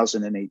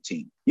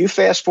 2018. You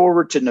fast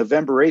forward to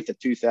November 8th of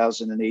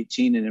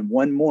 2018, and in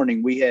one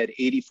morning, we had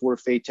 84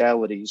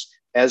 fatalities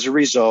as a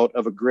result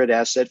of a grid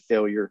asset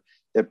failure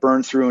that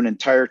burned through an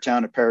entire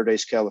town of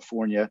Paradise,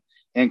 California,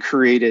 and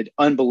created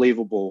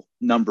unbelievable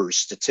numbers,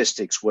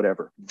 statistics,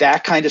 whatever.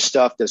 That kind of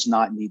stuff does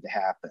not need to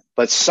happen.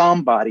 But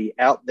somebody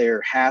out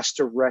there has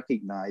to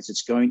recognize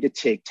it's going to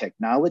take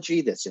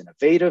technology that's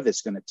innovative.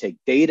 It's going to take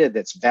data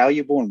that's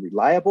valuable and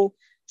reliable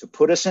to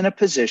put us in a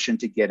position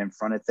to get in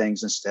front of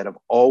things instead of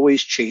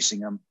always chasing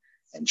them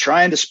and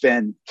trying to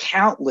spend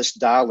countless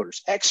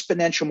dollars,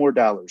 exponential more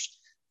dollars,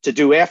 to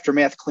do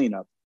aftermath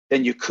cleanup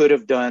than you could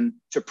have done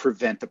to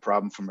prevent the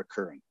problem from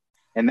occurring.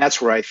 And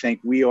that's where I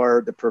think we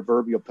are the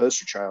proverbial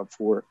poster child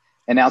for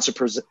an ounce of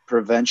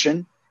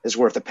prevention is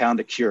worth a pound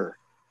of cure.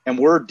 And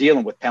we're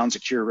dealing with pounds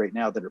of cure right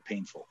now that are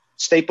painful.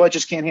 State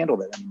budgets can't handle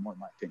that anymore, in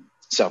my opinion.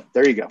 So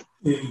there you go.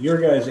 Your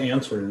guys'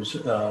 answers,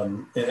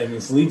 and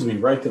this leads me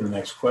right to the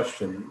next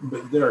question,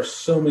 but there are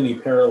so many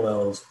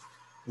parallels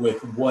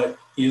with what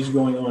is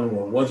going on,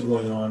 what was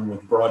going on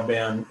with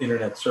broadband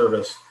internet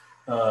service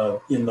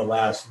in the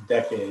last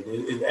decade.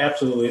 It's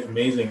absolutely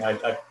amazing.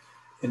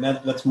 And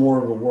that's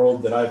more of a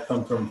world that I've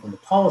come from the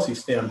policy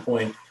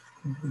standpoint.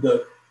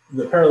 The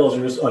parallels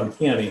are just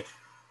uncanny.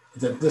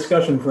 It's a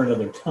discussion for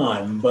another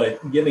time,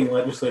 but getting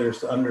legislators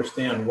to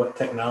understand what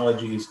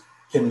technologies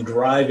can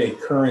drive a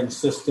current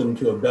system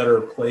to a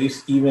better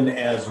place, even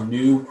as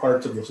new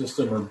parts of the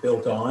system are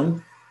built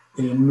on,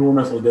 an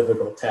enormously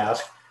difficult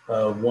task,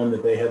 one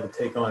that they had to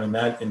take on in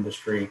that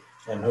industry.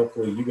 And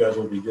hopefully you guys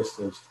will be just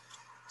as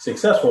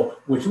successful,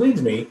 which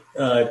leads me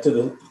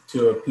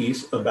to a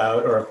piece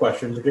about, or a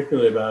question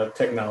particularly about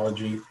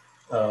technology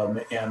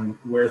and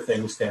where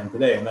things stand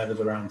today, and that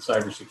is around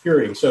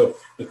cybersecurity. So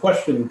the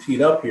question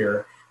teed up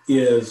here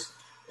is,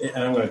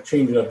 and I'm going to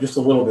change it up just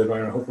a little bit, but I'm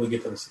going to hopefully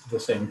get to the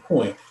same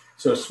point.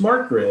 So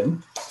smart grid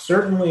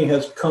certainly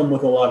has come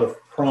with a lot of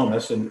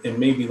promise, and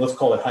maybe let's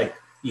call it hype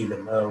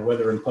even,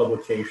 whether in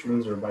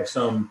publications or by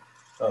some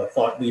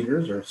thought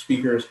leaders or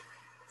speakers.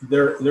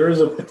 There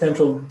is a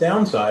potential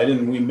downside,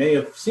 and we may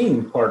have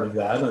seen part of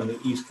that on the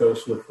East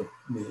Coast with the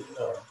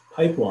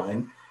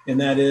pipeline, and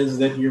that is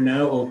that you're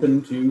now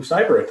open to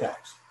cyber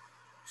attacks.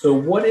 So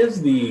what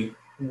is the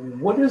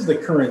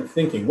current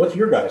thinking? What's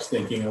your guys'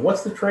 thinking, and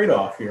what's the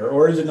trade-off here?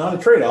 Or is it not a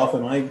trade-off?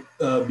 Am I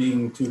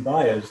being too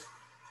biased?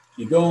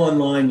 You go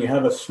online, you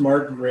have a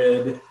smart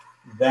grid,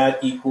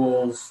 that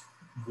equals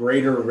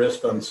greater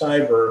risk on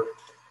cyber,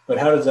 but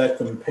how does that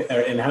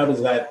compare, and how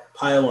does that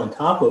pile on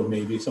top of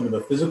maybe some of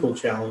the physical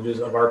challenges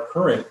of our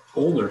current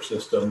older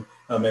system,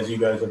 as you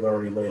guys have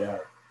already laid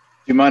out?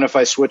 Do you mind if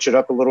I switch it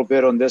up a little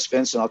bit on this,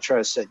 Vince? And I'll try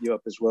to set you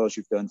up as well as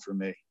you've done for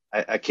me.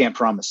 I can't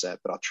promise that,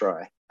 but I'll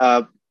try.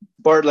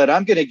 Bartlett,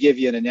 I'm going to give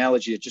you an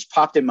analogy that just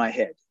popped in my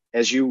head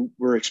as you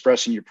were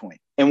expressing your point.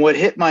 And what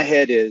hit me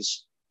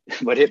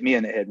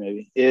in the head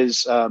maybe,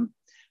 is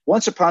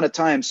once upon a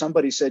time,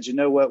 somebody said, you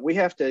know what, we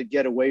have to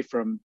get away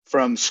from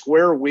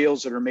square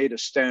wheels that are made of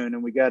stone,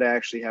 and we got to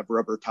actually have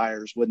rubber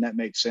tires. Wouldn't that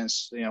make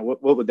sense? You know,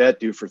 what would that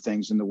do for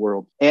things in the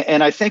world?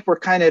 And I think we're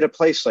kind of at a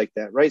place like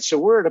that, right? So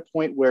we're at a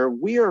point where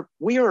we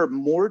are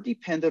more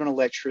dependent on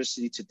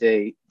electricity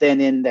today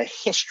than in the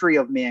history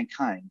of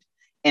mankind.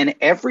 And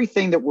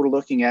everything that we're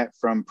looking at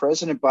from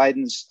President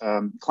Biden's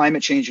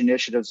climate change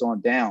initiatives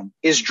on down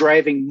is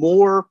driving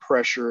more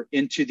pressure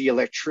into the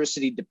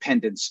electricity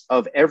dependence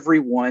of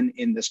everyone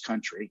in this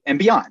country and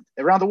beyond,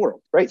 around the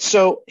world, right?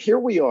 So here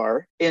we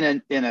are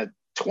in a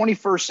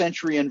 21st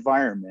century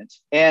environment,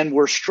 and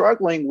we're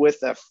struggling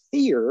with a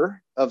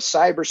fear of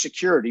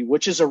cybersecurity,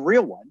 which is a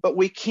real one, but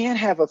we can't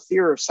have a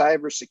fear of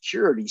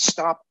cybersecurity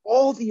stop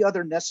all the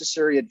other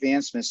necessary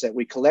advancements that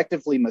we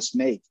collectively must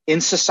make in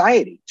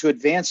society to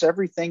advance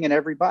everything and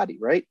everybody,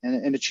 right?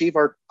 And achieve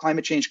our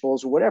climate change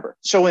goals or whatever.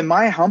 So in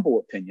my humble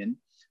opinion,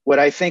 what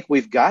I think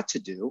we've got to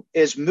do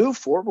is move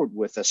forward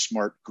with a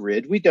smart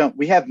grid.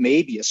 We have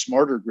maybe a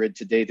smarter grid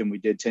today than we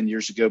did 10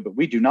 years ago, but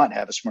we do not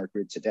have a smart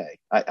grid today.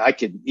 I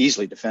could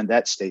easily defend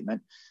that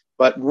statement.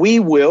 But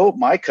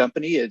my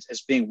company,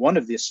 as being one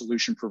of the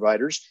solution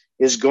providers,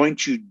 is going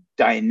to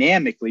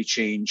dynamically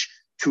change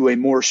to a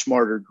more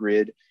smarter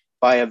grid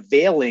by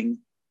availing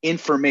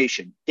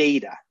information,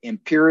 data,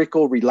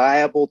 empirical,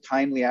 reliable,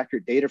 timely,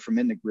 accurate data from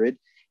in the grid.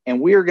 And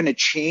we are going to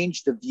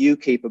change the view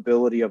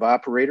capability of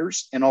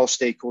operators and all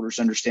stakeholders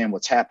understand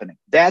what's happening.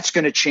 That's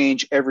going to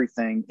change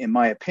everything, in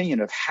my opinion,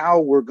 of how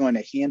we're going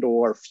to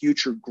handle our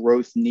future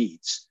growth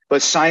needs.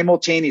 But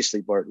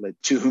simultaneously, Bartlett,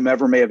 to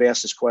whomever may have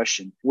asked this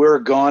question, we're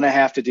going to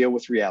have to deal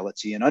with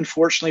reality. And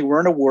unfortunately, we're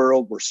in a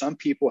world where some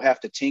people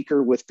have to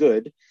tinker with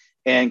good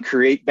and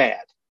create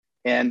bad.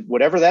 And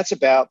whatever that's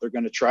about, they're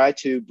going to try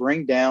to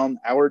bring down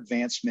our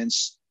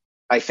advancements.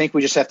 I think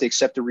we just have to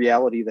accept the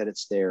reality that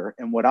it's there.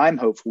 And what I'm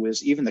hopeful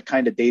is even the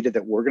kind of data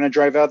that we're going to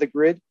drive out of the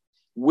grid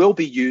will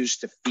be used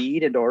to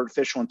feed into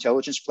artificial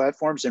intelligence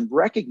platforms and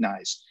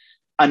recognize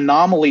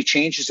anomaly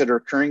changes that are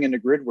occurring in the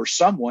grid where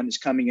someone is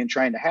coming in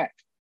trying to hack,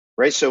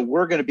 right? So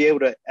we're going to be able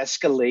to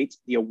escalate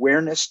the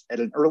awareness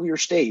at an earlier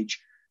stage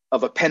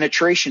of a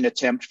penetration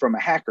attempt from a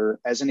hacker,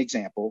 as an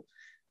example,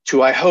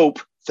 to, I hope,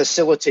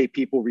 facilitate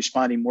people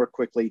responding more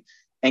quickly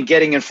and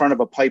getting in front of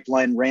a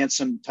pipeline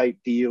ransom type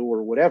deal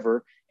or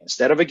whatever,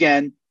 instead of,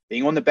 again,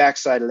 being on the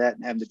backside of that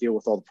and having to deal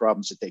with all the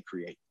problems that they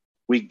create.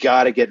 We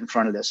got to get in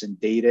front of this, and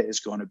data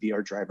is going to be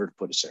our driver to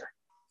put us there.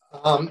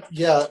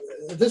 Yeah,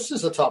 this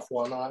is a tough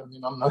one. I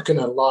mean, I'm not going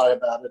to lie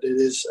about it. It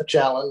is a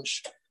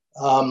challenge.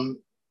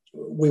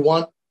 We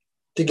want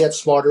to get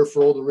smarter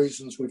for all the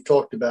reasons we've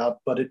talked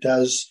about, but it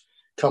does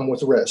come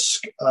with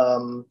risk.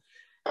 And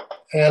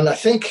I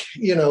think,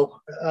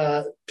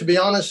 to be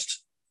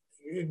honest,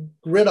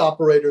 grid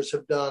operators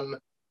have done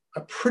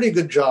a pretty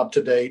good job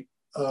to date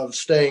of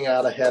staying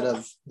out ahead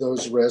of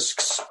those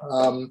risks.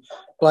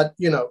 But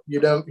you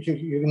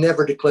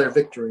never declare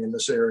victory in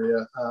this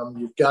area.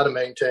 You've got to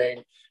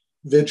maintain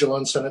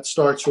vigilance, and it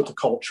starts with the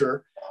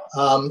culture.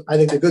 I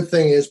think the good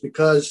thing is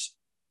because,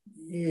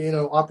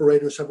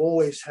 operators have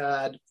always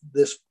had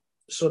this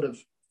sort of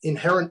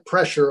inherent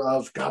pressure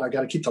of, God, I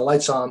got to keep the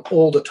lights on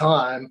all the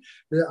time.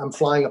 I'm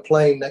flying a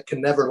plane that can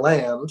never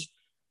land.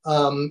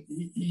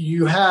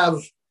 You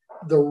have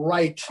the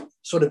right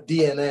sort of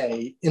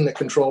DNA in the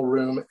control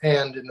room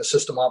and in the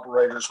system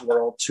operators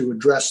world to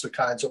address the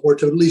kinds of, or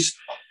to at least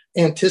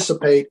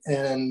anticipate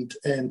and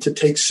to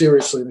take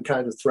seriously the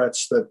kind of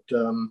threats that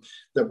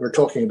that we're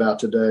talking about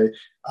today.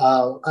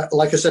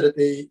 Like I said at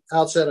the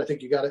outset, I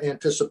think you got to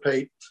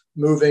anticipate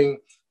moving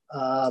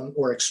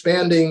or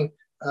expanding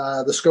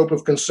the scope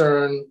of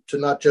concern to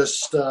not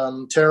just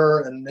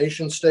terror and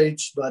nation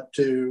states, but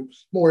to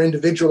more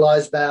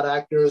individualized bad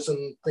actors,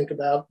 and think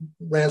about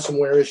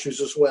ransomware issues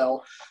as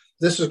well.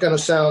 This is going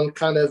to sound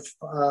kind of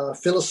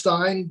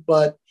Philistine,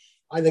 but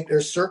I think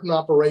there's certain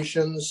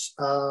operations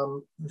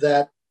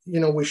that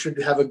we should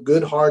have a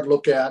good hard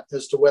look at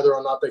as to whether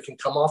or not they can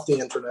come off the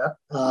internet.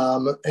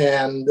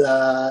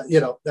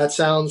 That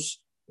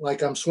sounds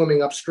like I'm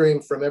swimming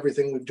upstream from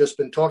everything we've just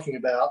been talking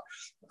about.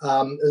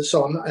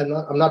 So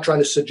I'm not trying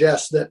to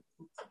suggest that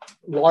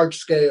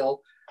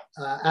large-scale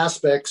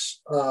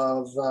aspects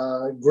of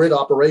grid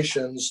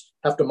operations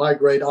have to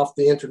migrate off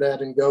the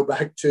internet and go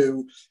back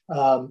to,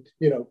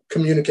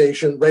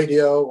 communication,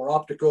 radio or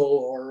optical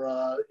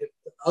or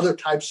other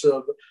types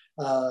of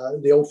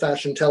the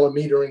old-fashioned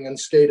telemetering and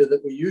SCADA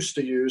that we used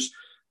to use.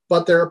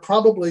 But there are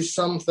probably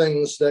some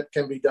things that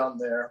can be done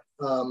there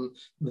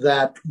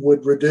that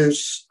would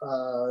reduce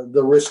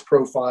the risk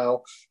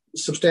profile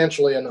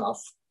substantially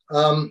enough.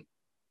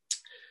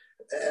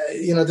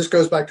 This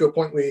goes back to a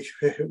point we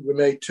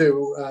made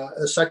too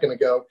a second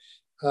ago.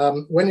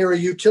 When you're a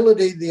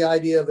utility, the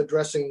idea of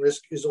addressing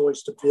risk is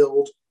always to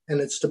build,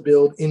 and it's to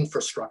build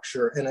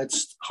infrastructure. And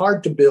it's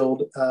hard to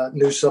build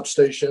new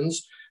substations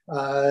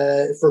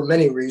for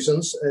many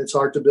reasons. It's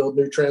hard to build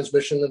new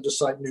transmission and to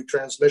site new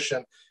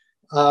transmission.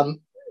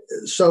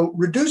 So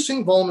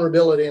reducing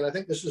vulnerability, and I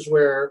think this is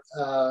where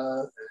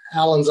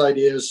Alan's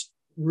ideas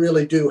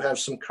really do have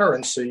some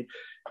currency.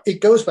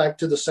 It goes back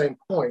to the same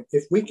point.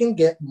 If we can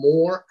get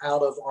more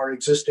out of our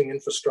existing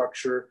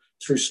infrastructure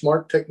through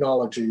smart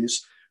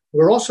technologies,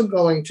 we're also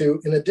going to,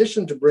 in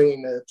addition to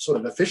bringing the sort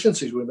of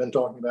efficiencies we've been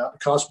talking about, the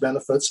cost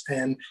benefits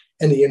and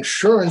the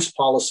insurance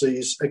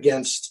policies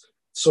against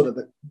sort of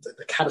the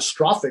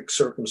catastrophic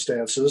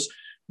circumstances,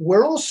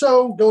 we're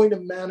also going to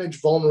manage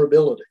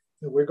vulnerability.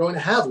 We're going to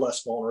have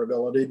less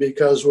vulnerability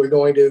because we're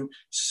going to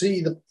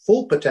see the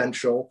full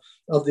potential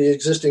of the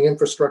existing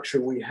infrastructure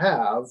we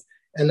have.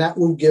 And that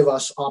will give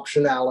us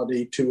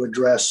optionality to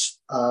address,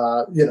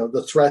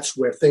 the threats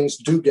where things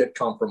do get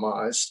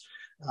compromised.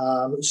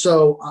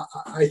 So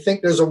I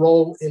think there's a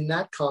role in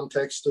that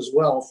context as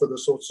well for the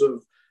sorts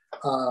of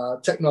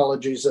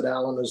technologies that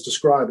Alan is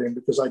describing,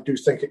 because I do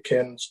think it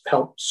can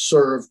help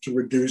serve to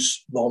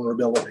reduce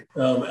vulnerability.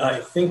 I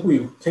think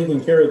we've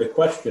taken care of the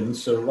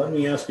questions. So let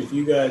me ask if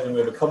you guys, and we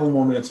have a couple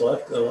more minutes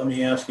left, let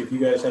me ask if you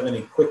guys have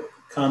any quick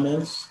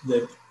comments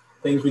that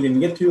things we didn't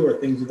get to or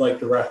things you'd like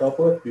to wrap up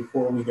with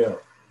before we go.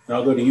 And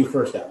I'll go to you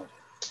first, Alan.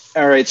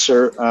 All right,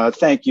 sir.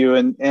 Thank you.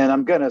 And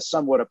I'm going to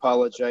somewhat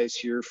apologize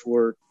here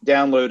for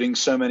downloading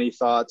so many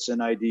thoughts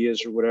and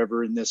ideas or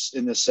whatever in this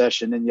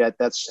session. And yet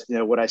that's,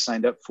 what I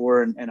signed up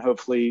for. And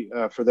hopefully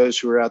for those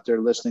who are out there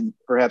listening,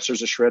 perhaps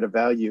there's a shred of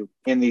value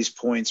in these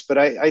points. But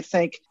I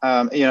think,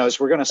 as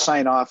we're going to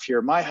sign off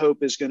here, my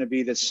hope is going to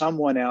be that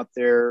someone out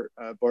there,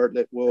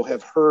 Bartlett, will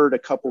have heard a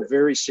couple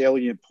very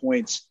salient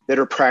points that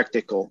are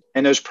practical.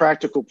 And those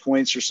practical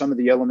points are some of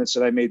the elements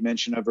that I made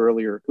mention of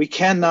earlier. We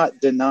cannot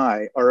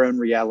deny our own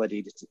reality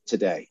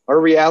today. Our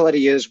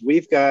reality is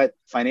we've got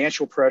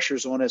financial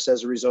pressures on us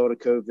as a result of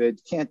COVID.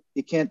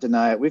 You can't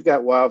deny it. We've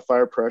got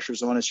wildfire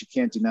pressures on us. You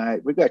can't deny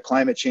it. We've got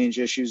climate change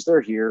issues. They're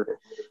here.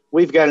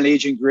 We've got an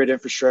aging grid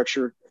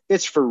infrastructure.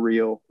 It's for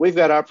real. We've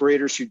got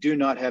operators who do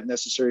not have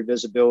necessary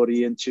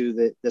visibility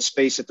into the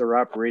space that they're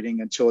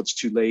operating until it's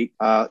too late.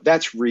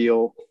 That's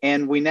real.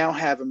 And we now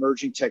have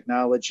emerging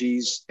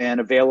technologies and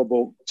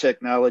available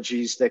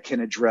technologies that can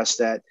address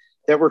that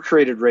were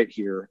created right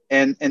here.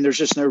 And there's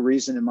just no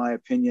reason, in my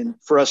opinion,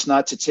 for us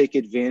not to take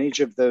advantage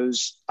of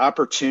those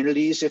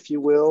opportunities, if you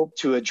will,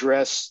 to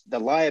address the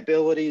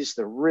liabilities,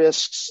 the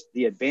risks,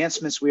 the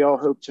advancements we all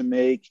hope to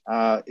make.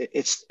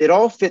 It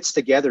all fits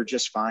together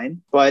just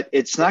fine, but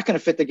it's not going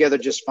to fit together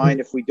just fine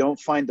if we don't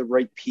find the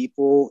right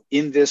people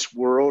in this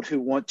world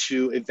who want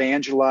to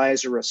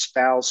evangelize or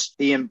espouse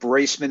the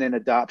embracement and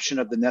adoption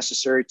of the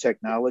necessary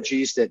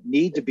technologies that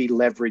need to be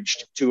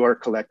leveraged to our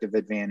collective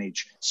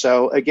advantage.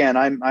 So again,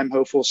 I'm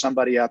hopeful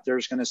somebody out there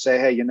is going to say,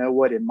 hey, you know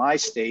what, in my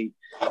state,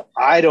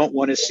 I don't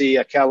want to see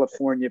a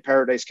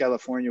Paradise,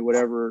 California,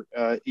 whatever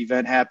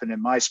event happen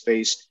in my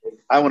space.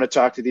 I want to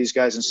talk to these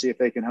guys and see if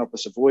they can help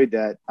us avoid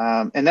that.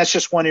 And that's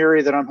just one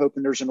area that I'm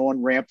hoping there's an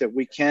on-ramp that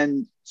we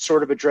can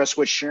sort of address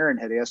what Sharon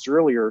had asked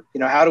earlier.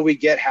 How do we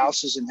get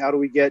houses and how do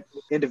we get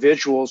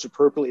individuals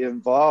appropriately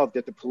involved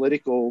at the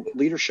political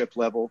leadership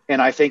level?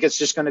 And I think it's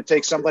just going to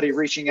take somebody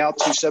reaching out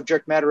to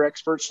subject matter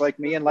experts like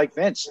me and like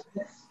Vince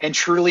and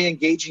truly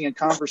engaging in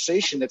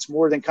conversation that's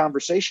more than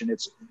conversation.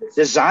 It's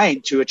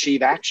designed to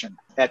achieve action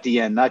at the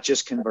end, not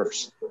just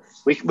converse.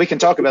 We can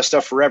talk about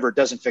stuff forever. It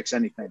doesn't fix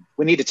anything.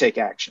 We need to take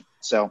action.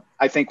 So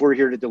I think we're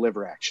here to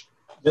deliver action.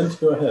 Vince,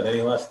 go ahead.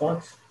 Any last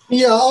thoughts?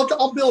 Yeah,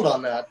 I'll build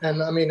on that.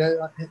 And I mean,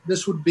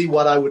 this would be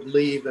what I would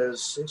leave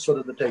as sort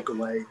of the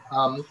takeaway.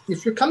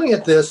 If you're coming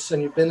at this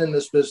and you've been in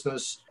this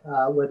business,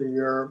 whether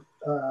you're,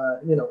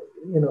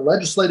 in a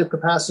legislative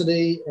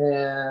capacity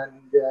and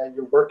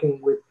you're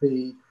working with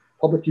the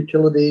public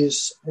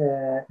utilities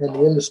and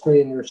the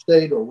industry in your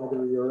state, or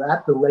whether you're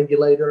at the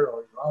regulator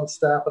or you're on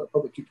staff at a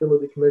public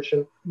utility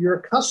commission, you're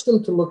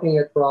accustomed to looking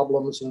at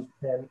problems, and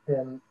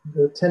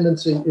the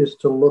tendency is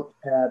to look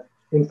at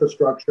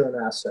infrastructure and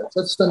assets.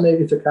 It's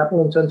a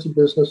capital-intensive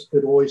business.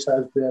 It always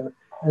has been,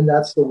 and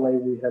that's the way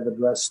we have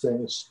addressed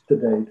things to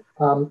date.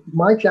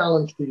 My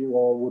challenge to you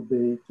all would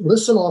be,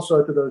 listen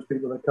also to those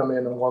people that come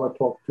in and want to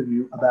talk to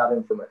you about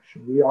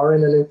information. We are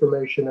in an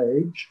information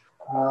age,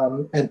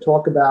 and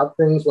talk about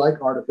things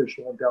like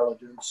artificial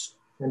intelligence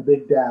and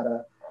big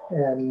data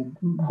and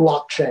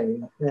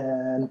blockchain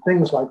and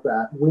things like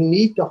that. We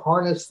need to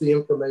harness the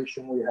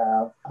information we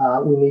have.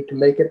 We need to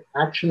make it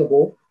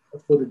actionable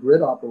for the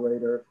grid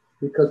operator,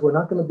 because we're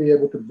not going to be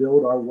able to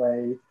build our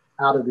way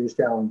out of these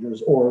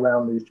challenges or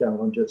around these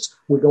challenges.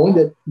 We're going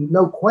to,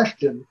 no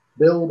question,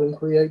 build and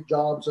create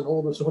jobs and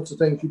all the sorts of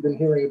things you've been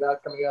hearing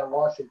about coming out of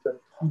Washington.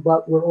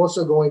 But we're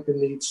also going to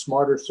need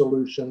smarter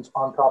solutions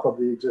on top of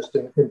the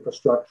existing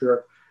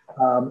infrastructure,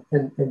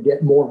 and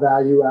get more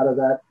value out of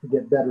that,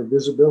 get better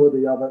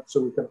visibility of it so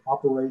we can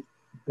operate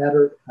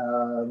better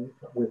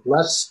with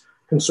less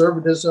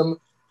conservatism,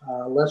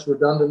 less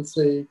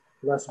redundancy,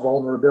 less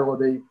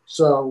vulnerability.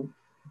 So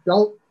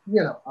don't,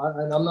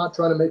 and I'm not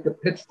trying to make a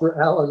pitch for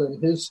Alan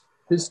and his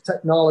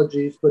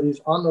technologies, but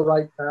he's on the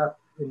right path,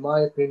 in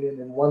my opinion,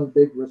 in one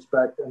big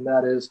respect, and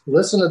that is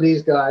listen to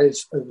these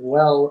guys as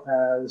well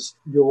as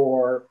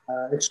your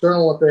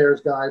external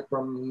affairs guy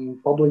from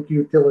Public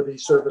Utility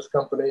Service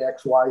Company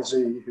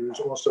XYZ, who's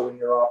also in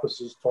your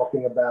offices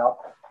talking about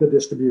the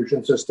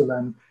distribution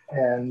system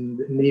and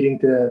needing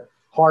to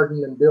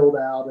harden and build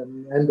out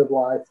and end of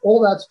life.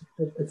 All that's,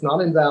 it's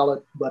not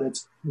invalid, but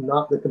it's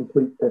not the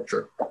complete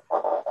picture.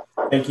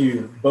 Thank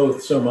you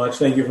both so much.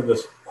 Thank you for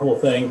this whole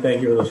thing.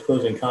 Thank you for those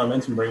closing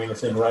comments and bringing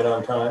us in right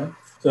on time.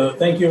 So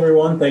thank you,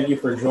 everyone. Thank you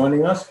for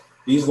joining us.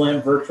 These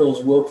LAMP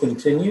virtuals will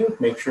continue.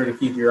 Make sure to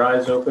keep your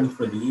eyes open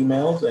for the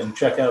emails and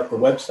check out the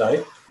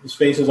website. The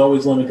space is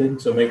always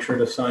limited, so make sure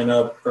to sign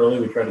up early.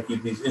 We try to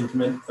keep these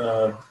intimate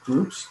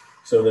groups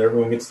so that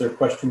everyone gets their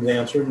questions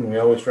answered. And we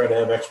always try to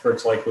have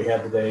experts like we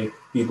had today,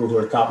 people who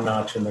are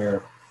top-notch in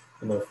their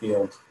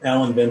fields.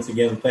 Alan, Vince,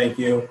 again, thank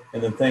you.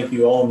 And then thank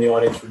you all in the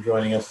audience for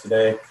joining us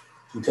today.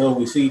 Until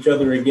we see each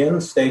other again,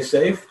 stay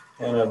safe,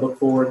 and I look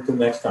forward to the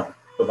next time.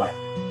 Bye-bye.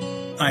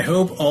 I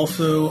hope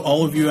also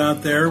all of you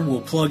out there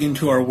will plug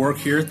into our work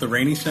here at the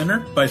Rainey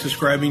Center by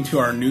subscribing to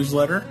our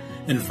newsletter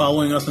and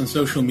following us on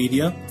social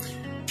media.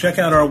 Check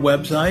out our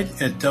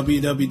website at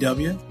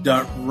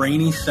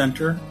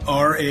www.raineycenter,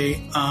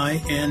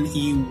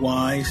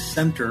 RAINEY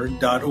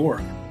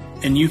center.org.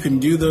 And you can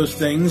do those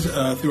things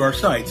through our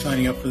site,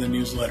 signing up for the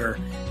newsletter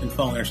and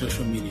following our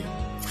social media.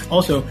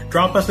 Also,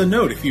 drop us a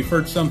note if you've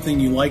heard something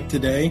you liked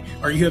today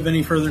or you have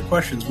any further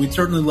questions. We'd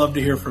certainly love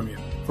to hear from you.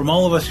 From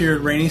all of us here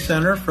at Rainey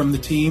Center, from the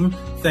team,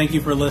 thank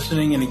you for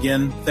listening. And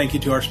again, thank you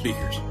to our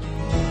speakers.